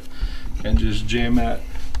fingertip and just jam that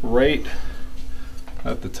right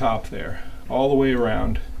at the top there, all the way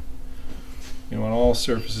around. You want all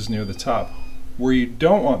surfaces near the top. Where you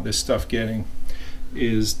don't want this stuff getting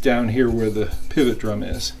is down here where the pivot drum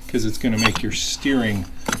is, because it's going to make your steering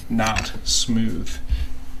not smooth.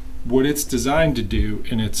 What it's designed to do,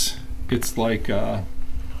 and it's like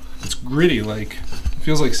it's gritty, like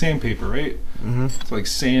feels like sandpaper, right? Mm-hmm. It's like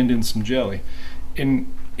sand in some jelly,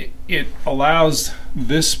 and it allows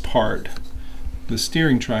this part, the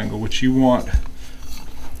steering triangle, which you want,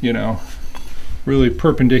 you know, really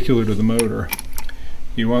perpendicular to the motor.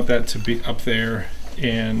 You want that to be up there,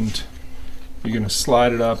 and you're going to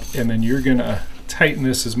slide it up, and then you're going to tighten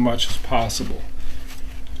this as much as possible.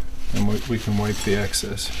 And we can wipe the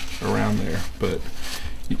excess around there, but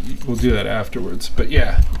we'll do that afterwards. But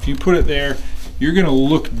yeah, if you put it there, you're going to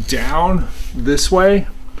look down this way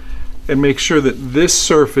and make sure that this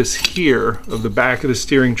surface here of the back of the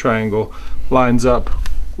steering triangle lines up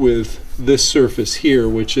with this surface here,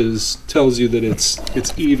 which tells you that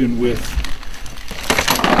it's even with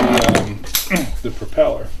the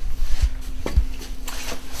propeller.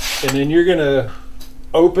 And then you're gonna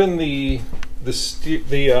open the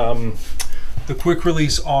quick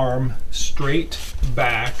release arm straight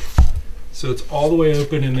back, so it's all the way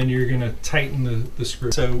open, and then you're gonna tighten the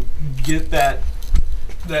screw. So get that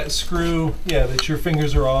screw, yeah, that your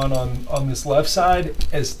fingers are on this left side,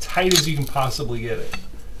 as tight as you can possibly get it.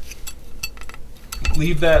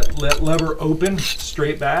 Leave that lever open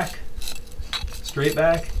straight back,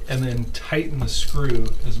 and then tighten the screw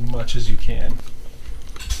as much as you can.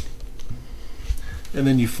 And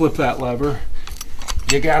then you flip that lever.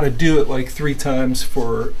 You got to do it like 3 times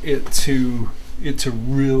for it to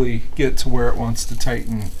really get to where it wants to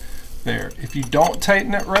tighten there. If you don't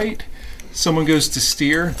tighten it right, someone goes to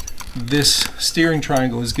steer, this steering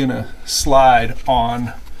triangle is gonna slide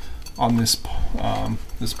on this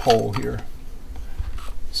this pole here.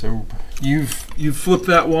 So you've flipped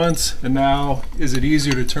that once, and now is it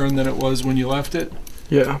easier to turn than it was when you left it?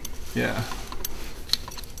 Yeah. Yeah.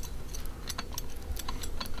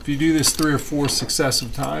 If you do this 3 or 4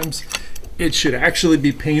 successive times, it should actually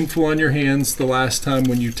be painful on your hands the last time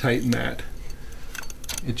when you tighten that.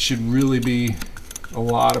 It should really be a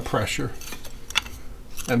lot of pressure.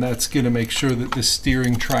 And that's going to make sure that the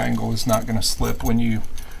steering triangle is not going to slip when you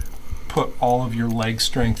put all of your leg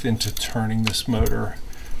strength into turning this motor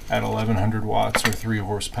at 1100 watts or 3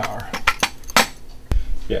 horsepower.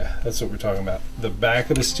 Yeah, that's what we're talking about. The back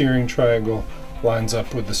of the steering triangle lines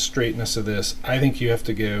up with the straightness of this. I think you have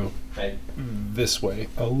to go this way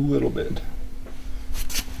a little bit.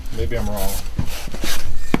 Maybe I'm wrong.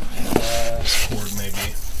 This cord may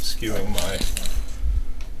be skewing my...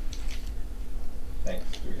 Thanks.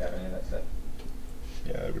 Do we have any of that stuff?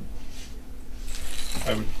 Yeah,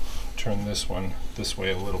 I would turn this one this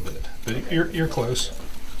way a little bit. But you're close.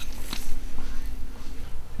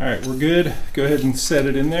 All right, we're good. Go ahead and set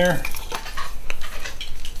it in there.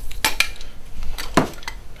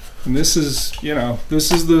 And this is, you know,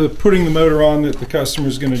 this is the putting the motor on that the customer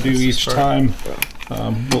is going to do each time.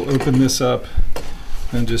 We'll open this up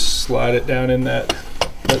and just slide it down in that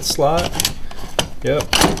slot. Yep.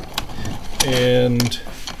 And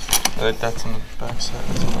that's on the back side.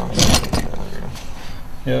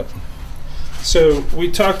 yep. So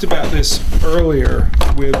we talked about this earlier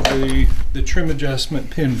with the trim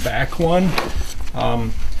adjustment pin back one.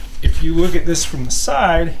 if you look at this from the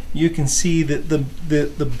side, you can see that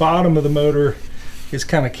the bottom of the motor is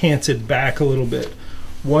kind of canted back a little bit.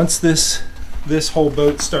 Once this whole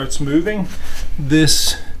boat starts moving,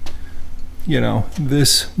 this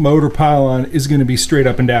motor pylon is going to be straight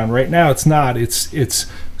up and down. Right now it's not. It's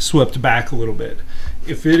swept back a little bit.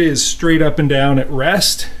 If it is straight up and down at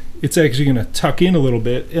rest, it's actually going to tuck in a little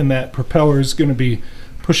bit, and that propeller is going to be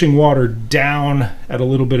pushing water down at a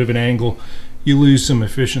little bit of an angle. You lose some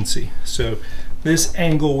efficiency. So this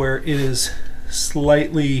angle where it is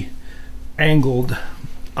slightly angled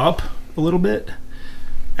up a little bit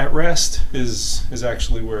at rest is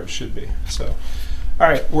actually where it should be. So all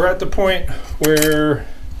right, we're at the point where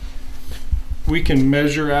we can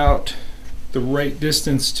measure out the right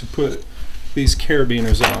distance to put these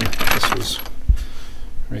carabiners on. This was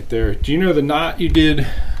right there. Do you know the knot you did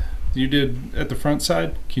at the front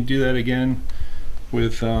side? Can you do that again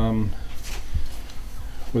with that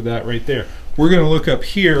right there? We're going to look up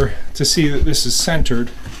here to see that this is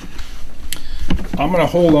centered. I'm going to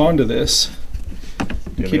hold on to this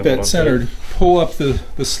and keep that centered. Pull up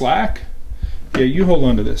the slack. Yeah, you hold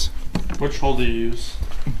on to this. Which hole do you use?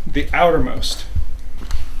 The outermost.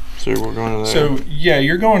 So we're going to that. So yeah,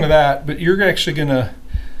 you're going to that, but you're actually going to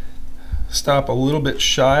stop a little bit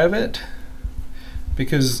shy of it,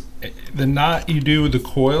 because the knot you do with the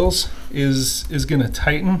coils is going to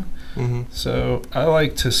tighten. Mm-hmm. So I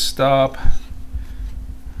like to stop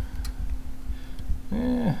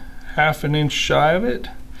half an inch shy of it.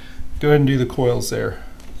 Go ahead and do the coils there.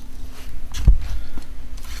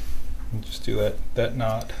 And just do that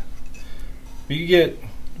knot. If you get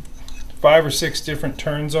 5 or 6 different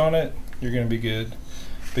turns on it, you're going to be good.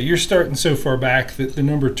 But you're starting so far back that the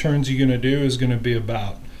number of turns you're going to do is going to be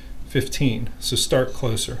about 15. So start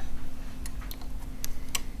closer.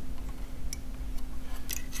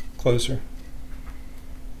 Closer.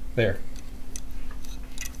 There.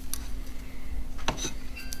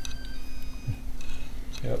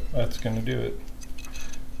 Yep, that's going to do it.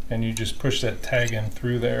 And you just push that tag in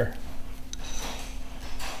through there,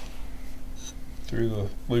 through the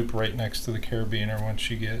loop right next to the carabiner.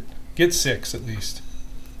 Once you get 6 at least.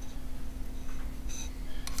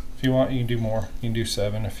 If you want, you can do more. You can do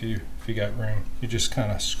 7 if you got room. You just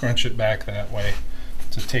kind of scrunch it back that way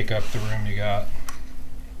to take up the room you got.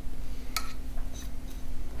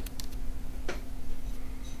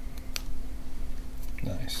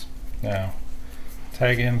 Nice. Now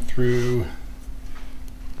tag in through.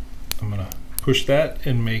 I'm gonna push that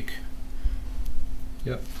and make,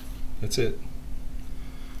 yep, that's it.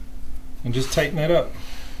 And just tighten that up.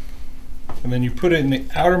 And then you put it in the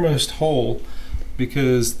outermost hole,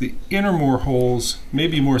 because the inner holes may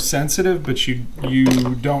be more sensitive, but you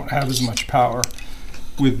don't have as much power.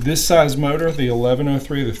 With this size motor, the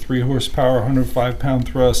 1103, the 3 horsepower, 105 pound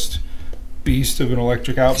thrust beast of an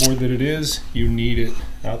electric outboard that it is, you need it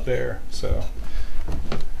out there. So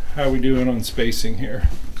how are we doing on spacing here?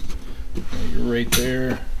 You're right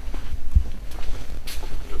there.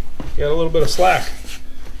 Got a little bit of slack.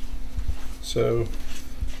 So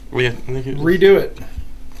redo it.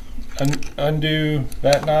 Undo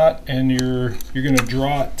that knot, and you're going to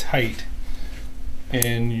draw it tight,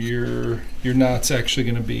 and your knot's actually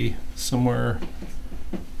going to be somewhere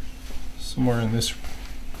in this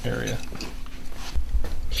area.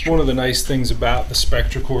 One of the nice things about the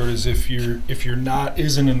Spectracord is if your knot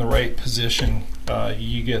isn't in the right position,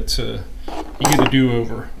 you get a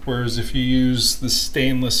do-over. Whereas if you use the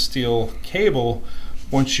stainless steel cable,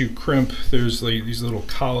 once you crimp, there's like these little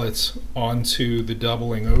collets onto the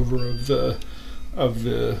doubling over of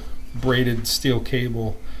the braided steel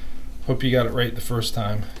cable. Hope you got it right the first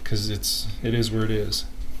time, because it is where it is.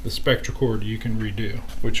 The Spectracord you can redo,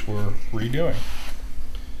 which we're redoing.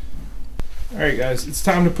 All right, guys, it's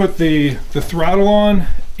time to put the throttle on,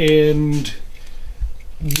 and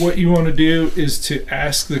what you want to do is to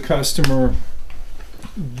ask the customer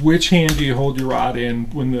which hand do you hold your rod in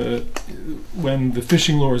when the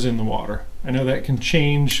fishing lure is in the water. I know that can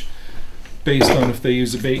change based on if they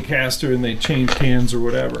use a bait caster and they change hands or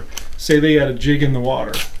whatever. Say they got a jig in the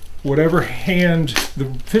water. Whatever hand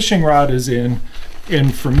the fishing rod is in,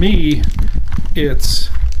 and for me, it's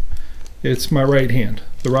my right hand.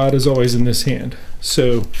 The rod is always in this hand.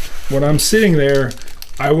 So when I'm sitting there,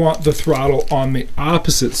 I want the throttle on the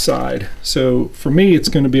opposite side. So for me, it's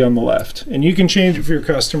going to be on the left. And you can change it for your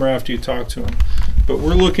customer after you talk to them. But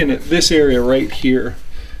we're looking at this area right here.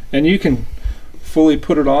 And you can fully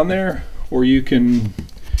put it on there, or you can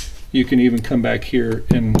even come back here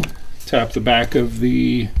and tap the back of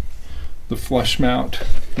the flush mount.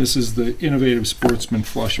 This is the Innovative Sportsman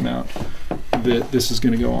flush mount. knob that this is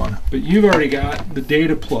going to go on. But you've already got the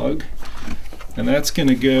data plug, and that's going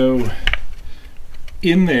to go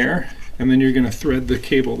in there, and then you're going to thread the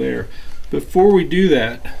cable there. Before we do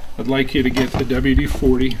that, I'd like you to get the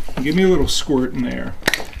WD-40. Give me a little squirt in there.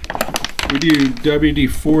 We do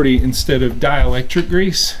WD-40 instead of dielectric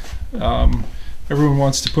grease. Everyone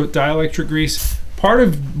wants to put dielectric grease. Part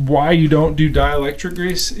of why you don't do dielectric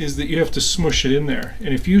grease is that you have to smush it in there.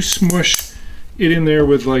 And if you smush it in there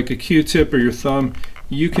with like a Q-tip or your thumb,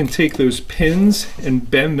 you can take those pins and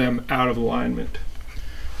bend them out of alignment.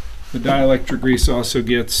 The dielectric grease also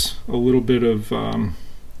gets a little bit of,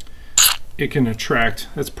 it can attract,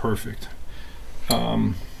 that's perfect.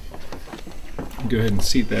 Go ahead and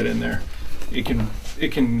seat that in there. It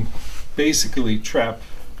can basically trap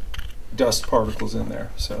dust particles in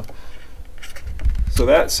there. So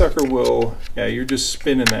that sucker will, yeah, you're just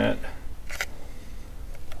spinning that.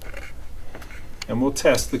 And we'll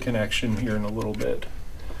test the connection here in a little bit.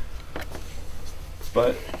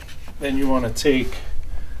 But then you want to take,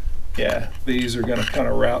 yeah, these are going to kind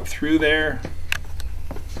of route through there.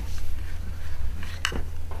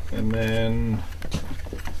 And then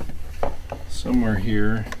somewhere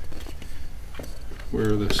here,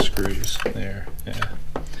 where are the screws? There, yeah.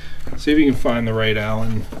 See if you can find the right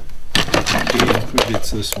Allen key. Who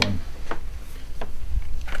gets this one?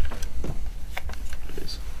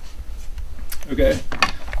 Okay,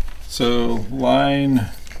 so line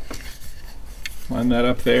that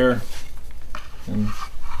up there and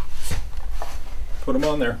put them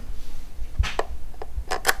on there.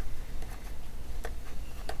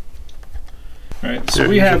 All right, so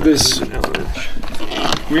we have this.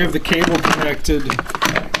 We have the cable connected,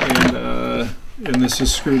 and this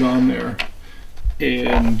is screwed on there.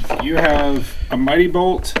 And you have a mighty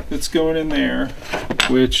bolt that's going in there,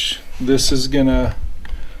 which this is gonna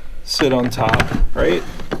sit on top, right?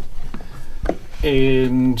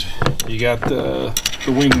 And you got the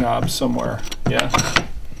wing knob somewhere, yeah?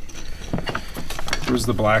 Where's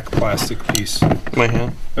the black plastic piece? My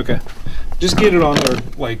hand. Okay, just get it on there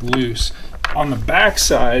like loose. On the back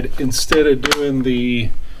side, instead of doing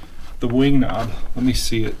the wing knob, let me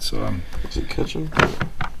see it. So is it catching?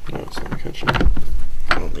 No, it's not catching.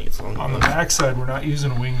 I don't think it's on the back side. We're not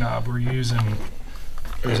using a wing knob. We're using,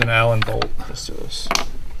 there's an Allen bolt. Let's do this.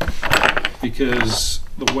 Because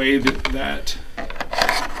the way that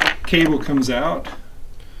cable comes out,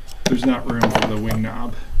 there's not room for the wing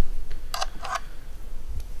knob.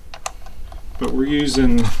 But we're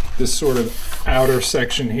using this sort of outer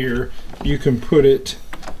section here. You can put it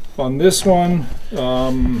on this one.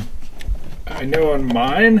 I know on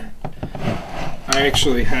mine, I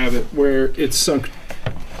actually have it where it's sunk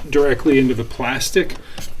directly into the plastic,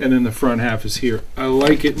 and then the front half is here. I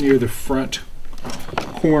like it near the front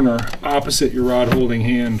corner, opposite your rod holding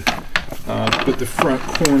hand, but the front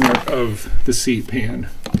corner of the seat pan,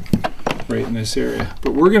 right in this area.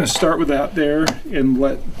 But we're going to start with that there and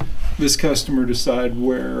let this customer decide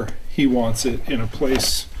where he wants it in a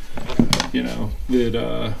place, you know,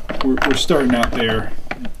 that we're starting out there.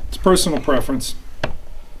 It's personal preference.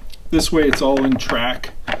 This way it's all in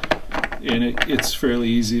track, and it's fairly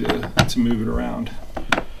easy to move it around.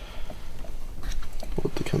 We'll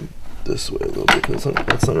have to come this way a little bit because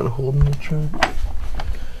that's not going to hold in the track.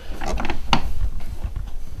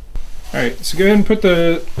 Alright, so go ahead and put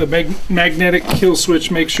the magnetic kill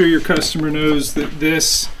switch. Make sure your customer knows that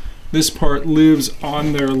this part lives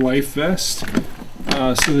on their life vest,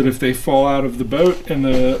 so that if they fall out of the boat and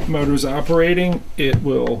the motor's operating, it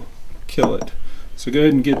will kill it. So go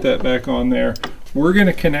ahead and get that back on there. We're going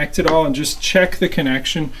to connect it all and just check the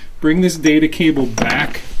connection. Bring this data cable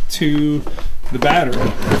back to the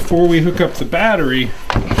battery. Before we hook up the battery,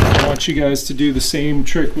 I want you guys to do the same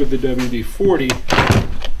trick with the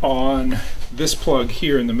WD-40 on this plug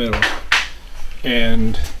here in the middle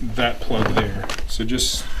and that plug there. So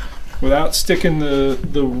just without sticking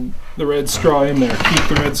the red straw in there, keep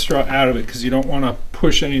the red straw out of it because you don't want to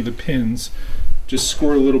push any of the pins. Just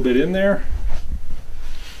squirt a little bit in there.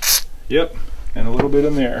 Yep, and a little bit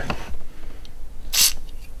in there.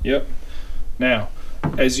 Yep. Now,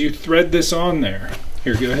 as you thread this on there,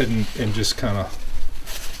 here, go ahead and just kind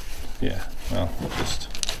of, yeah, well, just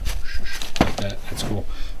like that. That's cool.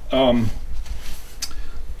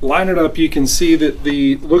 Line it up. You can see that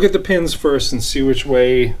look at the pins first and see which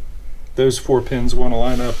way those 4 pins want to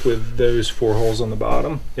line up with those 4 holes on the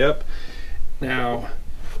bottom. Yep. Now,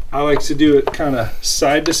 I like to do it kind of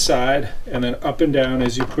side to side and then up and down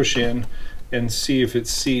as you push in and see if it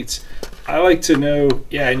seats. I like to know,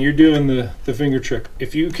 yeah, and you're doing the finger trick.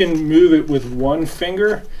 If you can move it with one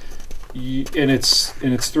finger and it's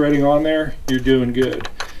threading on there, you're doing good.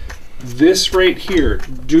 This right here,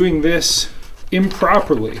 doing this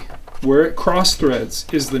improperly, where it cross threads,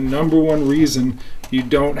 is the #1 reason you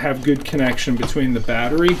don't have good connection between the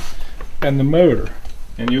battery and the motor.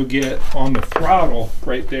 And you'll get on the throttle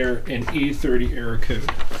right there an E30 error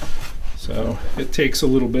code. So it takes a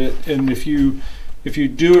little bit, and if you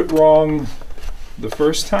do it wrong the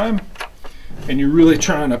first time and you're really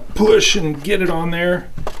trying to push and get it on there,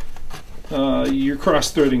 you're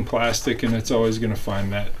cross-threading plastic, and it's always going to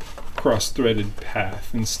find that cross-threaded path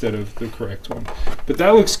instead of the correct one. But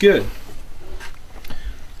that looks good.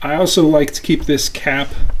 I also like to keep this cap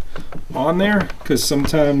on there because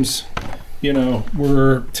sometimes, you know,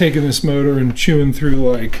 we're taking this motor and chewing through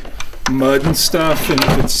like mud and stuff, and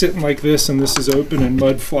if it's sitting like this and this is open and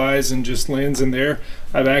mud flies and just lands in there,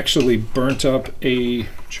 I've actually burnt up a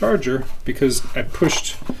charger because I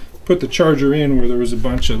put the charger in where there was a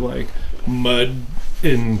bunch of like mud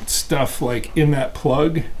and stuff like in that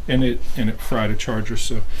plug, and it fried a charger.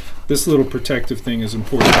 So this little protective thing is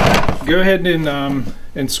important. Go ahead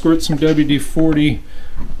and squirt some WD-40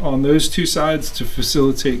 on those two sides to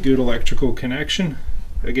facilitate good electrical connection.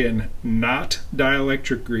 Again, not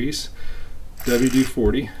dielectric grease,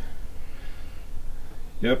 WD-40.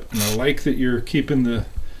 Yep, and I like that you're keeping the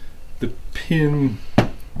pins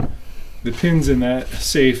in that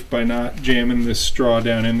safe by not jamming this straw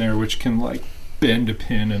down in there, which can like bend a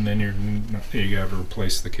pin, and then you gotta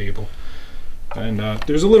replace the cable. And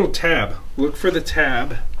there's a little tab. Look for the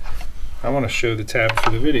tab. I want to show the tab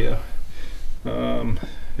for the video.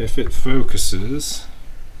 If it focuses.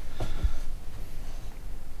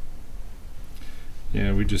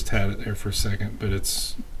 Yeah, we just had it there for a second, but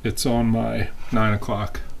it's on my 9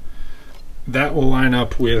 o'clock. That will line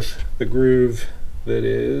up with the groove that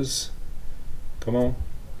is, come on,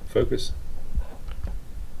 focus.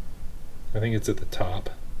 I think it's at the top,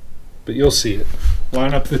 but you'll see it.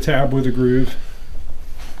 Line up the tab with the groove,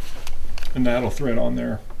 and that'll thread on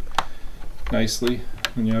there nicely,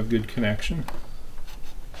 and you have good connection.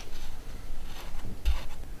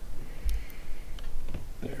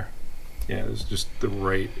 There. Yeah, it's just the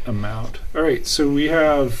right amount. All right, so we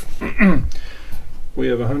have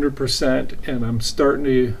 100%, and I'm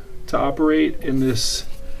starting to operate in this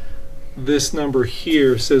number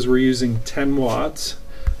here says we're using 10 watts.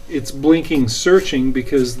 It's blinking searching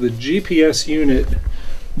because the GPS unit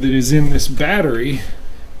that is in this battery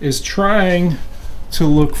is trying to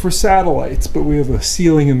look for satellites, but we have a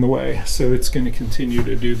ceiling in the way, so it's going to continue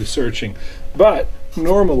to do the searching. But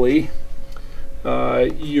normally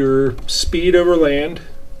your speed over land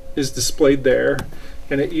is displayed there,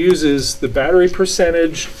 and it uses the battery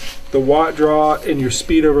percentage, the watt draw, and your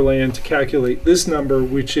speed over land to calculate this number,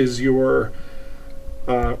 which is your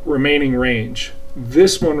remaining range.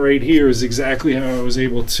 This one right here is exactly how I was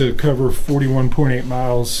able to cover 41.8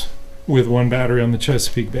 miles with one battery on the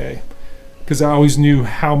Chesapeake Bay, because I always knew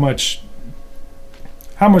how much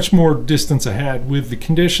more distance I had with the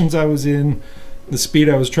conditions I was in, the speed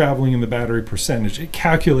I was traveling, and the battery percentage. It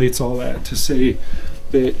calculates all that to say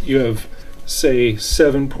that you have, say,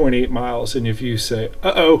 7.8 miles, and if you say,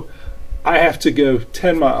 uh-oh, I have to go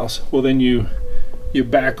 10 miles, well then you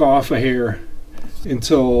back off a hair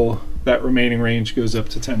until that remaining range goes up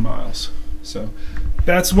to 10 miles. So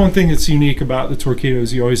that's one thing that's unique about the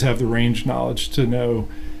Torqeedos. You always have the range knowledge to know,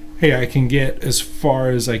 hey, I can get as far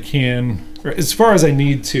as I can, or as far as I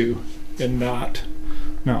need to, and not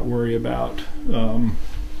worry about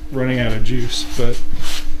running out of juice. But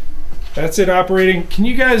that's it operating. Can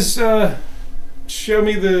you guys show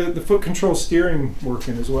me the foot control steering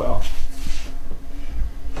working as well?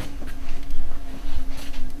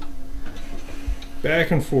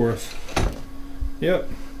 Back and forth. Yep.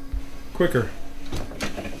 Quicker.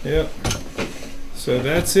 Yep. So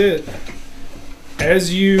that's it.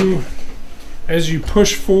 As you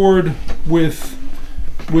push forward with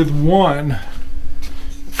one,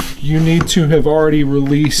 you need to have already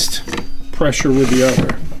released pressure with the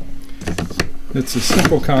other. It's a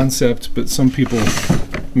simple concept, but some people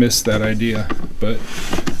miss that idea. But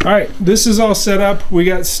all right, this is all set up. We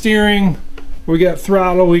got steering, we got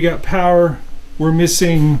throttle, we got power. We're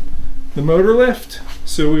missing the motor lift,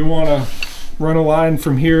 so we want to run a line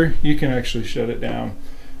from here. You can actually shut it down.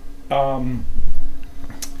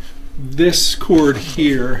 This cord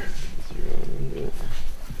here,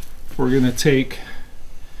 we're going to take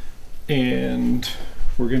and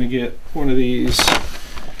we're going to get one of these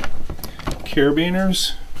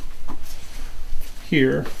carabiners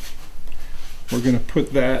here. We're going to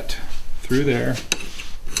put that through there,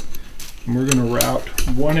 and we're going to route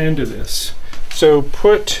one end of this. So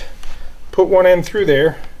put one end through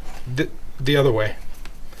there, the other way.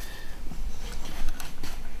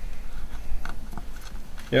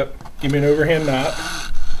 Yep. Give me an overhand knot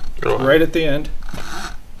Go on. right at the end.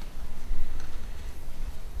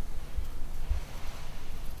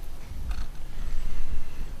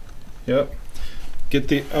 Yep. Get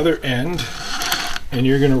the other end, and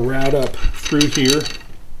you're going to route up through here,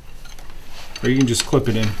 or you can just clip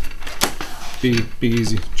it in. Be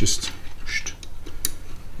easy. Just,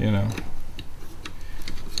 you know.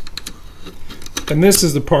 And this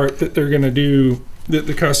is the part that they're going to do, that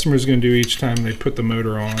the customer's going to do each time they put the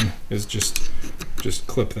motor on, is just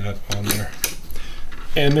clip that on there.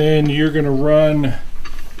 And then you're going to run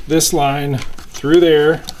this line through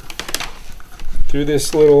there, through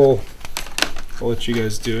this little, I'll let you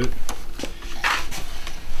guys do it.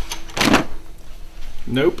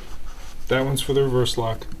 Nope. That one's for the reverse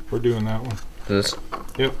lock. We're doing that one. This?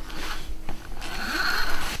 Yep.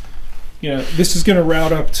 Yeah, this is going to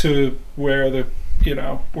route up to where the, you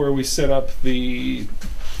know, where we set up the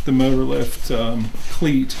motor lift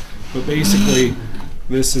cleat. But basically,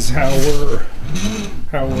 this is how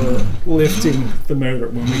we're lifting the motor.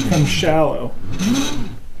 When we come shallow,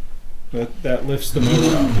 that lifts the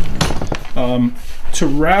motor up. To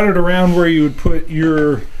route it around where you would put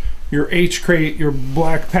your H-crate, your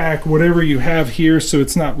black pack, whatever you have here, so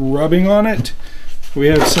it's not rubbing on it, we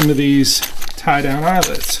have some of these tie-down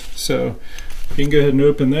eyelets. So you can go ahead and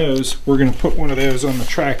open those. We're going to put one of those on the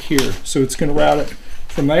track here. So it's going to route it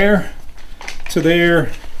from there to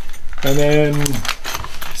there, and then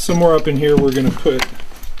somewhere up in here we're going to put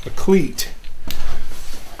a cleat.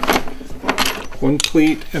 One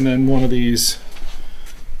cleat, and then one of these,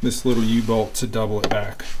 this little U-bolt to double it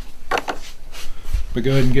back. But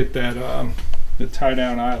go ahead and get that the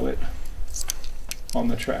tie-down eyelet on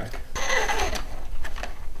the track.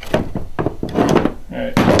 All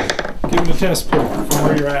right, give it a test pull from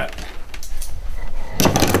where you're at.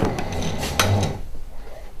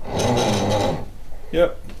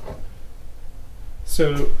 Yep.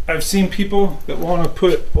 So I've seen people that want to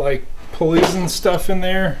put like pulleys and stuff in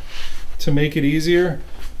there to make it easier.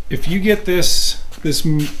 If you get this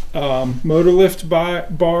motor lift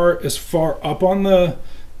bar as far up on the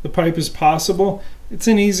pipe as possible, it's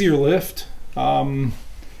an easier lift. And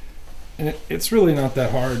it's really not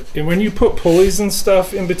that hard. And when you put pulleys and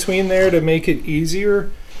stuff in between there to make it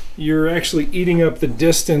easier, you're actually eating up the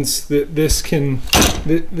distance that this can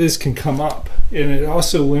come up. And it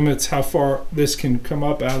also limits how far this can come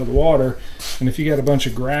up out of the water. And if you got a bunch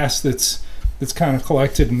of grass that's kind of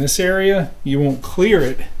collected in this area, you won't clear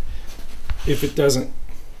it if it doesn't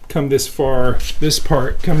come this far, this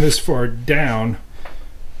part come this far down,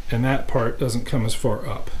 and that part doesn't come as far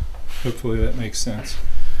up. Hopefully that makes sense.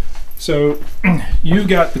 So you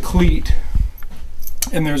got the cleat,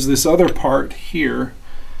 and there's this other part here.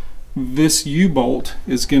 This U-bolt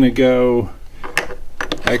is going to go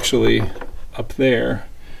actually up there,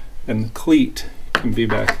 and the cleat can be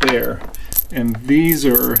back there. And these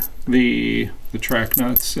are the track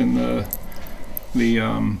nuts and the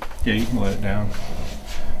yeah, you can let it down.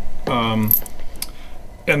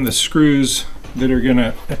 And the screws that are going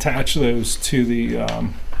to attach those to the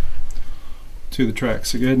track.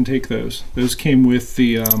 So go ahead and take those. Those came with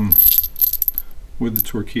the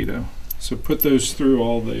Torqeedo. So put those through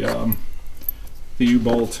all the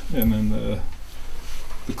U-bolt and then the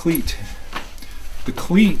cleat. The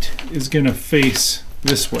cleat is going to face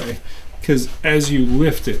this way because as you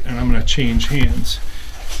lift it, and I'm going to change hands,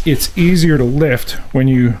 it's easier to lift when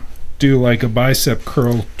you do like a bicep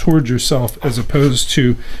curl towards yourself as opposed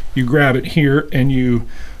to you grab it here and you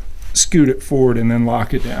scoot it forward and then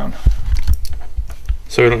lock it down.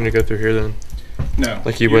 So we don't need to go through here then? No.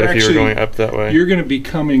 Like you would if you were going up that way? You're going to be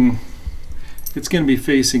coming, it's going to be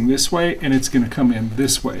facing this way and it's going to come in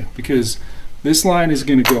this way because this line is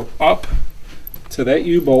going to go up to that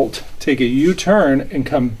U-bolt, take a U-turn and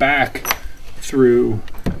come back through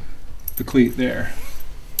the cleat there.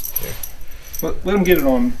 Let them get it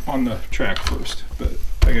on the track first, but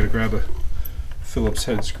I got to grab a Phillips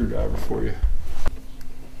head screwdriver for you.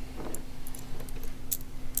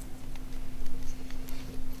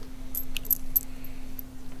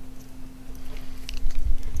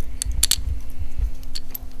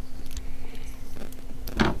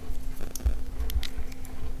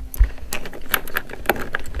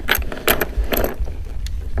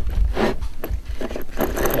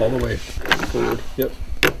 All the way forward. Yep.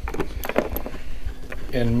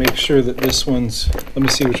 And make sure that this one's, let me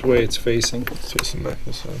see which way it's facing. It's facing back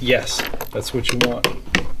this way. Yes, that's what you want.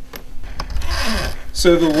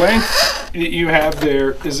 So the length that you have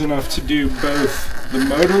there is enough to do both the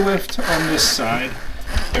motor lift on this side,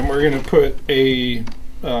 and we're going to put a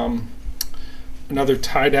another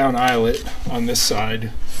tie-down eyelet on this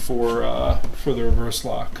side for the reverse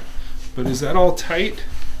lock. But is that all tight?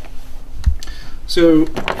 So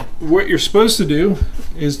what you're supposed to do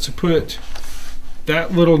is to put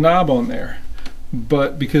that little knob on there.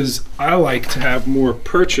 But because I like to have more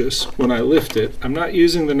purchase when I lift it, I'm not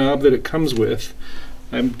using the knob that it comes with.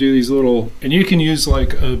 I do these little, and you can use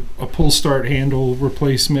like a pull start handle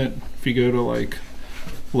replacement if you go to like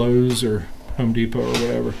Lowe's or Home Depot or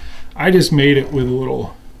whatever. I just made it with a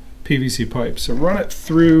little PVC pipe. So run it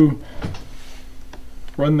through,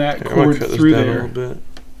 run that cord through there.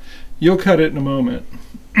 You'll cut it in a moment.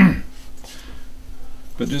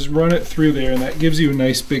 But just run it through there, and that gives you a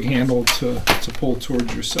nice big handle to pull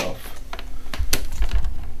towards yourself.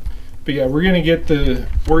 But yeah, we're gonna get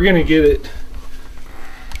it,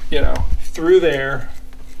 you know, through there,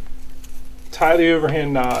 tie the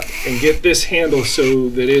overhand knot, and get this handle so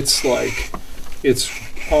that it's like, it's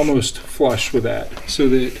almost flush with that, so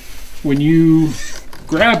that when you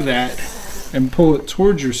grab that and pull it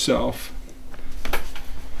towards yourself.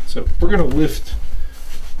 So we're gonna lift,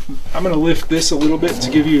 I'm gonna lift this a little bit to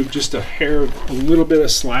give you just a little bit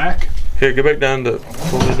of slack. Here, go back down to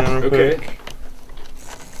pull it down real quick.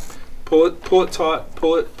 Pull it taut,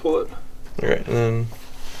 pull it. Alright, and then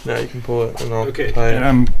now you can pull it and I'll okay, tie it.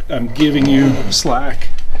 and I'm giving you slack,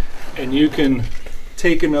 and you can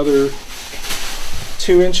take another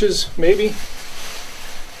 2 inches maybe,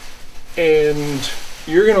 and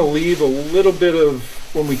you're gonna leave a little bit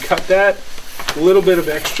of, when we cut that, a little bit of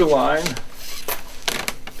extra line,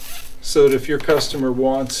 so that if your customer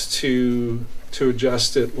wants to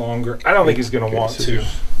adjust it longer, I don't think he's gonna want to.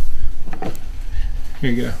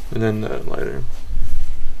 Here you go. And then that lighter.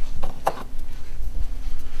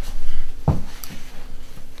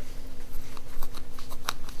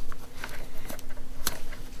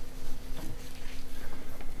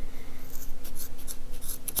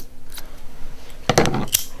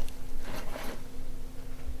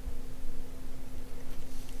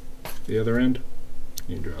 The other end,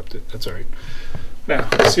 you dropped it, that's all right. Now,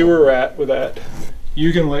 see where we're at with that.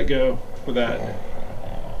 You can let go with that.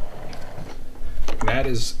 And that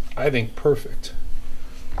is, I think, perfect.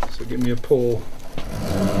 So give me a pull.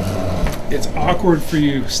 It's awkward for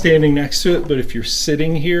you standing next to it, but if you're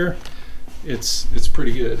sitting here, it's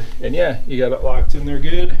pretty good. And yeah, you got it locked in there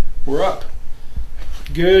good. We're up.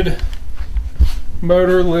 Good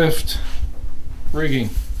motor lift rigging.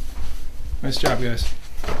 Nice job, guys.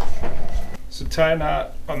 So tie a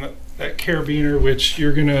knot on that carabiner, which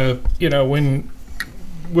you're gonna, you know, when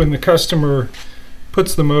the customer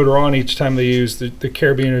puts the motor on each time they use, the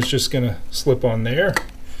carabiner is just gonna slip on there.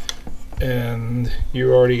 And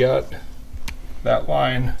you already got that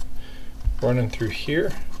line running through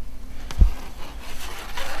here.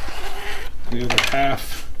 The other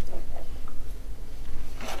half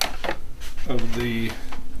of the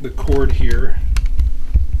cord here.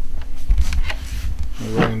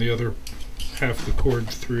 We're running the other half of the cord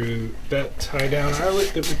through that tie down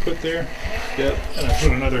eyelet that we put there. Yep, and I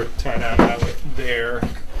put another tie down eyelet there.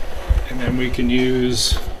 And then we can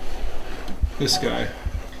use this guy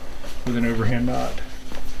with an overhand knot.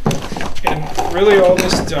 And really all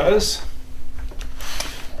this does,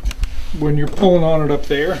 when you're pulling on it up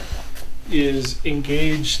there, is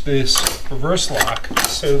engage this reverse lock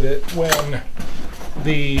so that when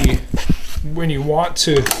you want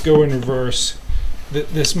to go in reverse,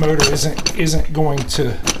 that this motor isn't going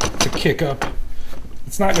to kick up.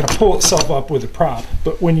 It's not going to pull itself up with a prop,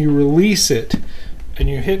 but when you release it and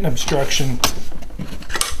you hit an obstruction,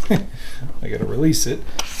 I got to release it,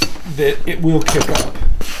 that it will kick up.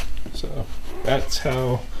 So that's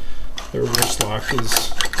how the reverse lock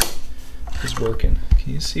is working.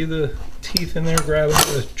 Can you see the teeth in there grabbing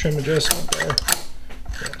the trim adjustment there?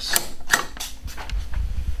 Yes.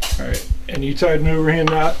 All right, and you tied an overhand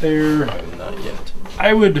knot there. Not yet.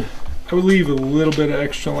 I would leave a little bit of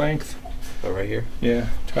extra length. Oh, right here? Yeah,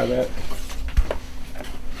 tie that.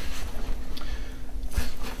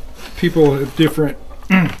 People have different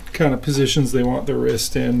kind of positions they want their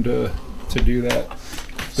wrist in to do that. But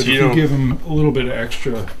so if you give them a little bit of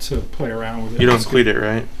extra to play around with it. You don't cleat it,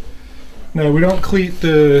 right? No, we don't cleat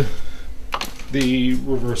the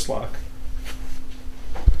reverse lock.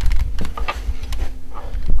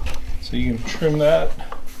 So you can trim that.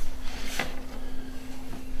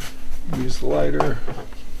 Use the lighter.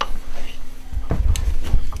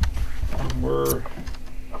 And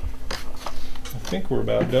I think we're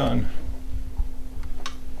about done.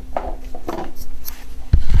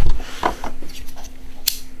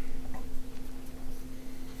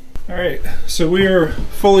 All right, so we are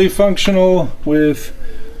fully functional with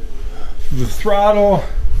the throttle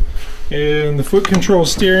and the foot control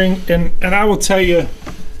steering, and I will tell you,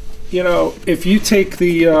 you know, if you take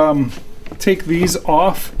the take these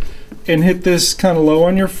off and hit this kind of low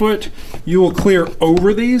on your foot, you will clear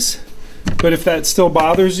over these. But if that still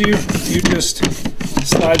bothers you, you just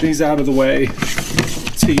slide these out of the way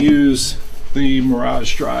to use the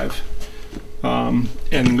Mirage drive.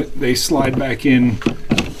 And they slide back in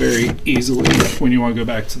very easily when you want to go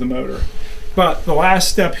back to the motor. But the last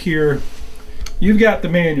step here, you've got the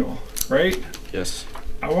manual, right? Yes.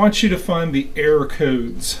 I want you to find the error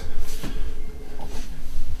codes.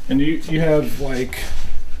 And you have like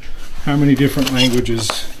how many different languages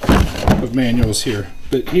of manuals here?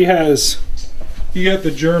 But you got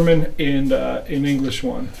the German and an English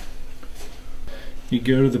one. You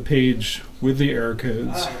go to the page with the error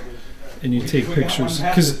codes and you take pictures,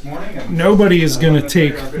 because nobody is going to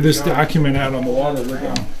take this document out on the water with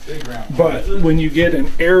them. But when you get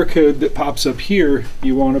an error code that pops up here,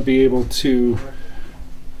 you want to be able to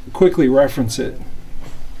quickly reference it.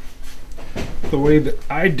 The way that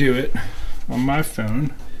I do it on my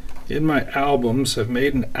phone, in my albums, I've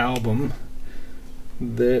made an album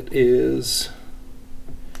that is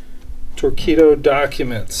Torqeedo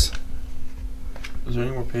Documents. Is there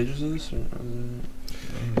any more pages of this? Or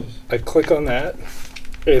I click on that,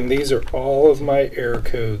 and these are all of my error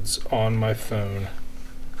codes on my phone.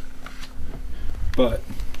 But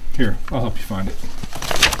here, I'll help you find it.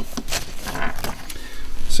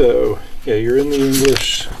 So yeah, you're in the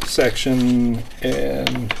English section,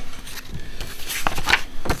 and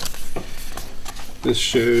this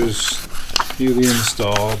shows you the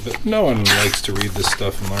install, but no one likes to read this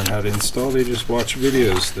stuff and learn how to install. They just watch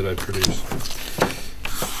videos that I produce.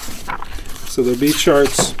 So there'll be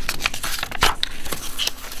charts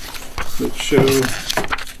that show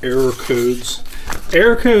error codes.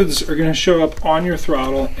 Error codes are going to show up on your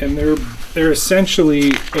throttle, and they're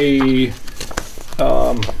essentially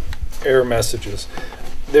error messages.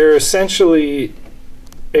 They're essentially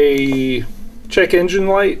a check engine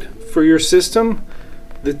light for your system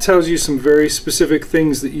that tells you some very specific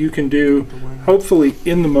things that you can do, hopefully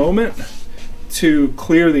in the moment, to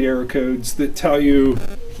clear the error codes that tell you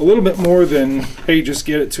a little bit more than, hey, just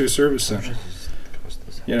get it to a service center.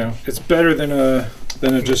 You know, it's better than a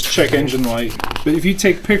just check engine light. But if you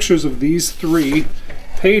take pictures of these 3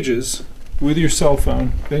 pages with your cell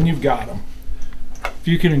phone, then you've got them. If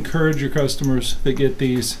you can encourage your customers that get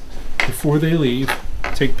these before they leave,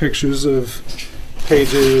 take pictures of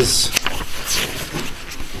pages,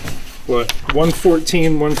 what,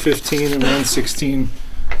 114, 115, and 116,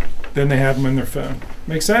 then they have them in their phone.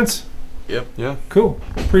 Make sense? Yep. yeah. Cool.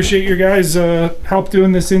 Appreciate your guys' help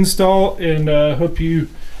doing this install, and hope you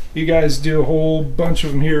guys do a whole bunch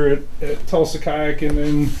of them here at Tulsa Kayak, and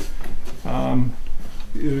then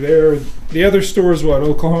the other store is what,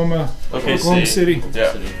 Oklahoma City?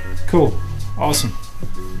 Yeah. Cool. Awesome.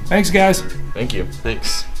 Thanks, guys. Thank you.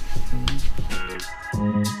 Thanks.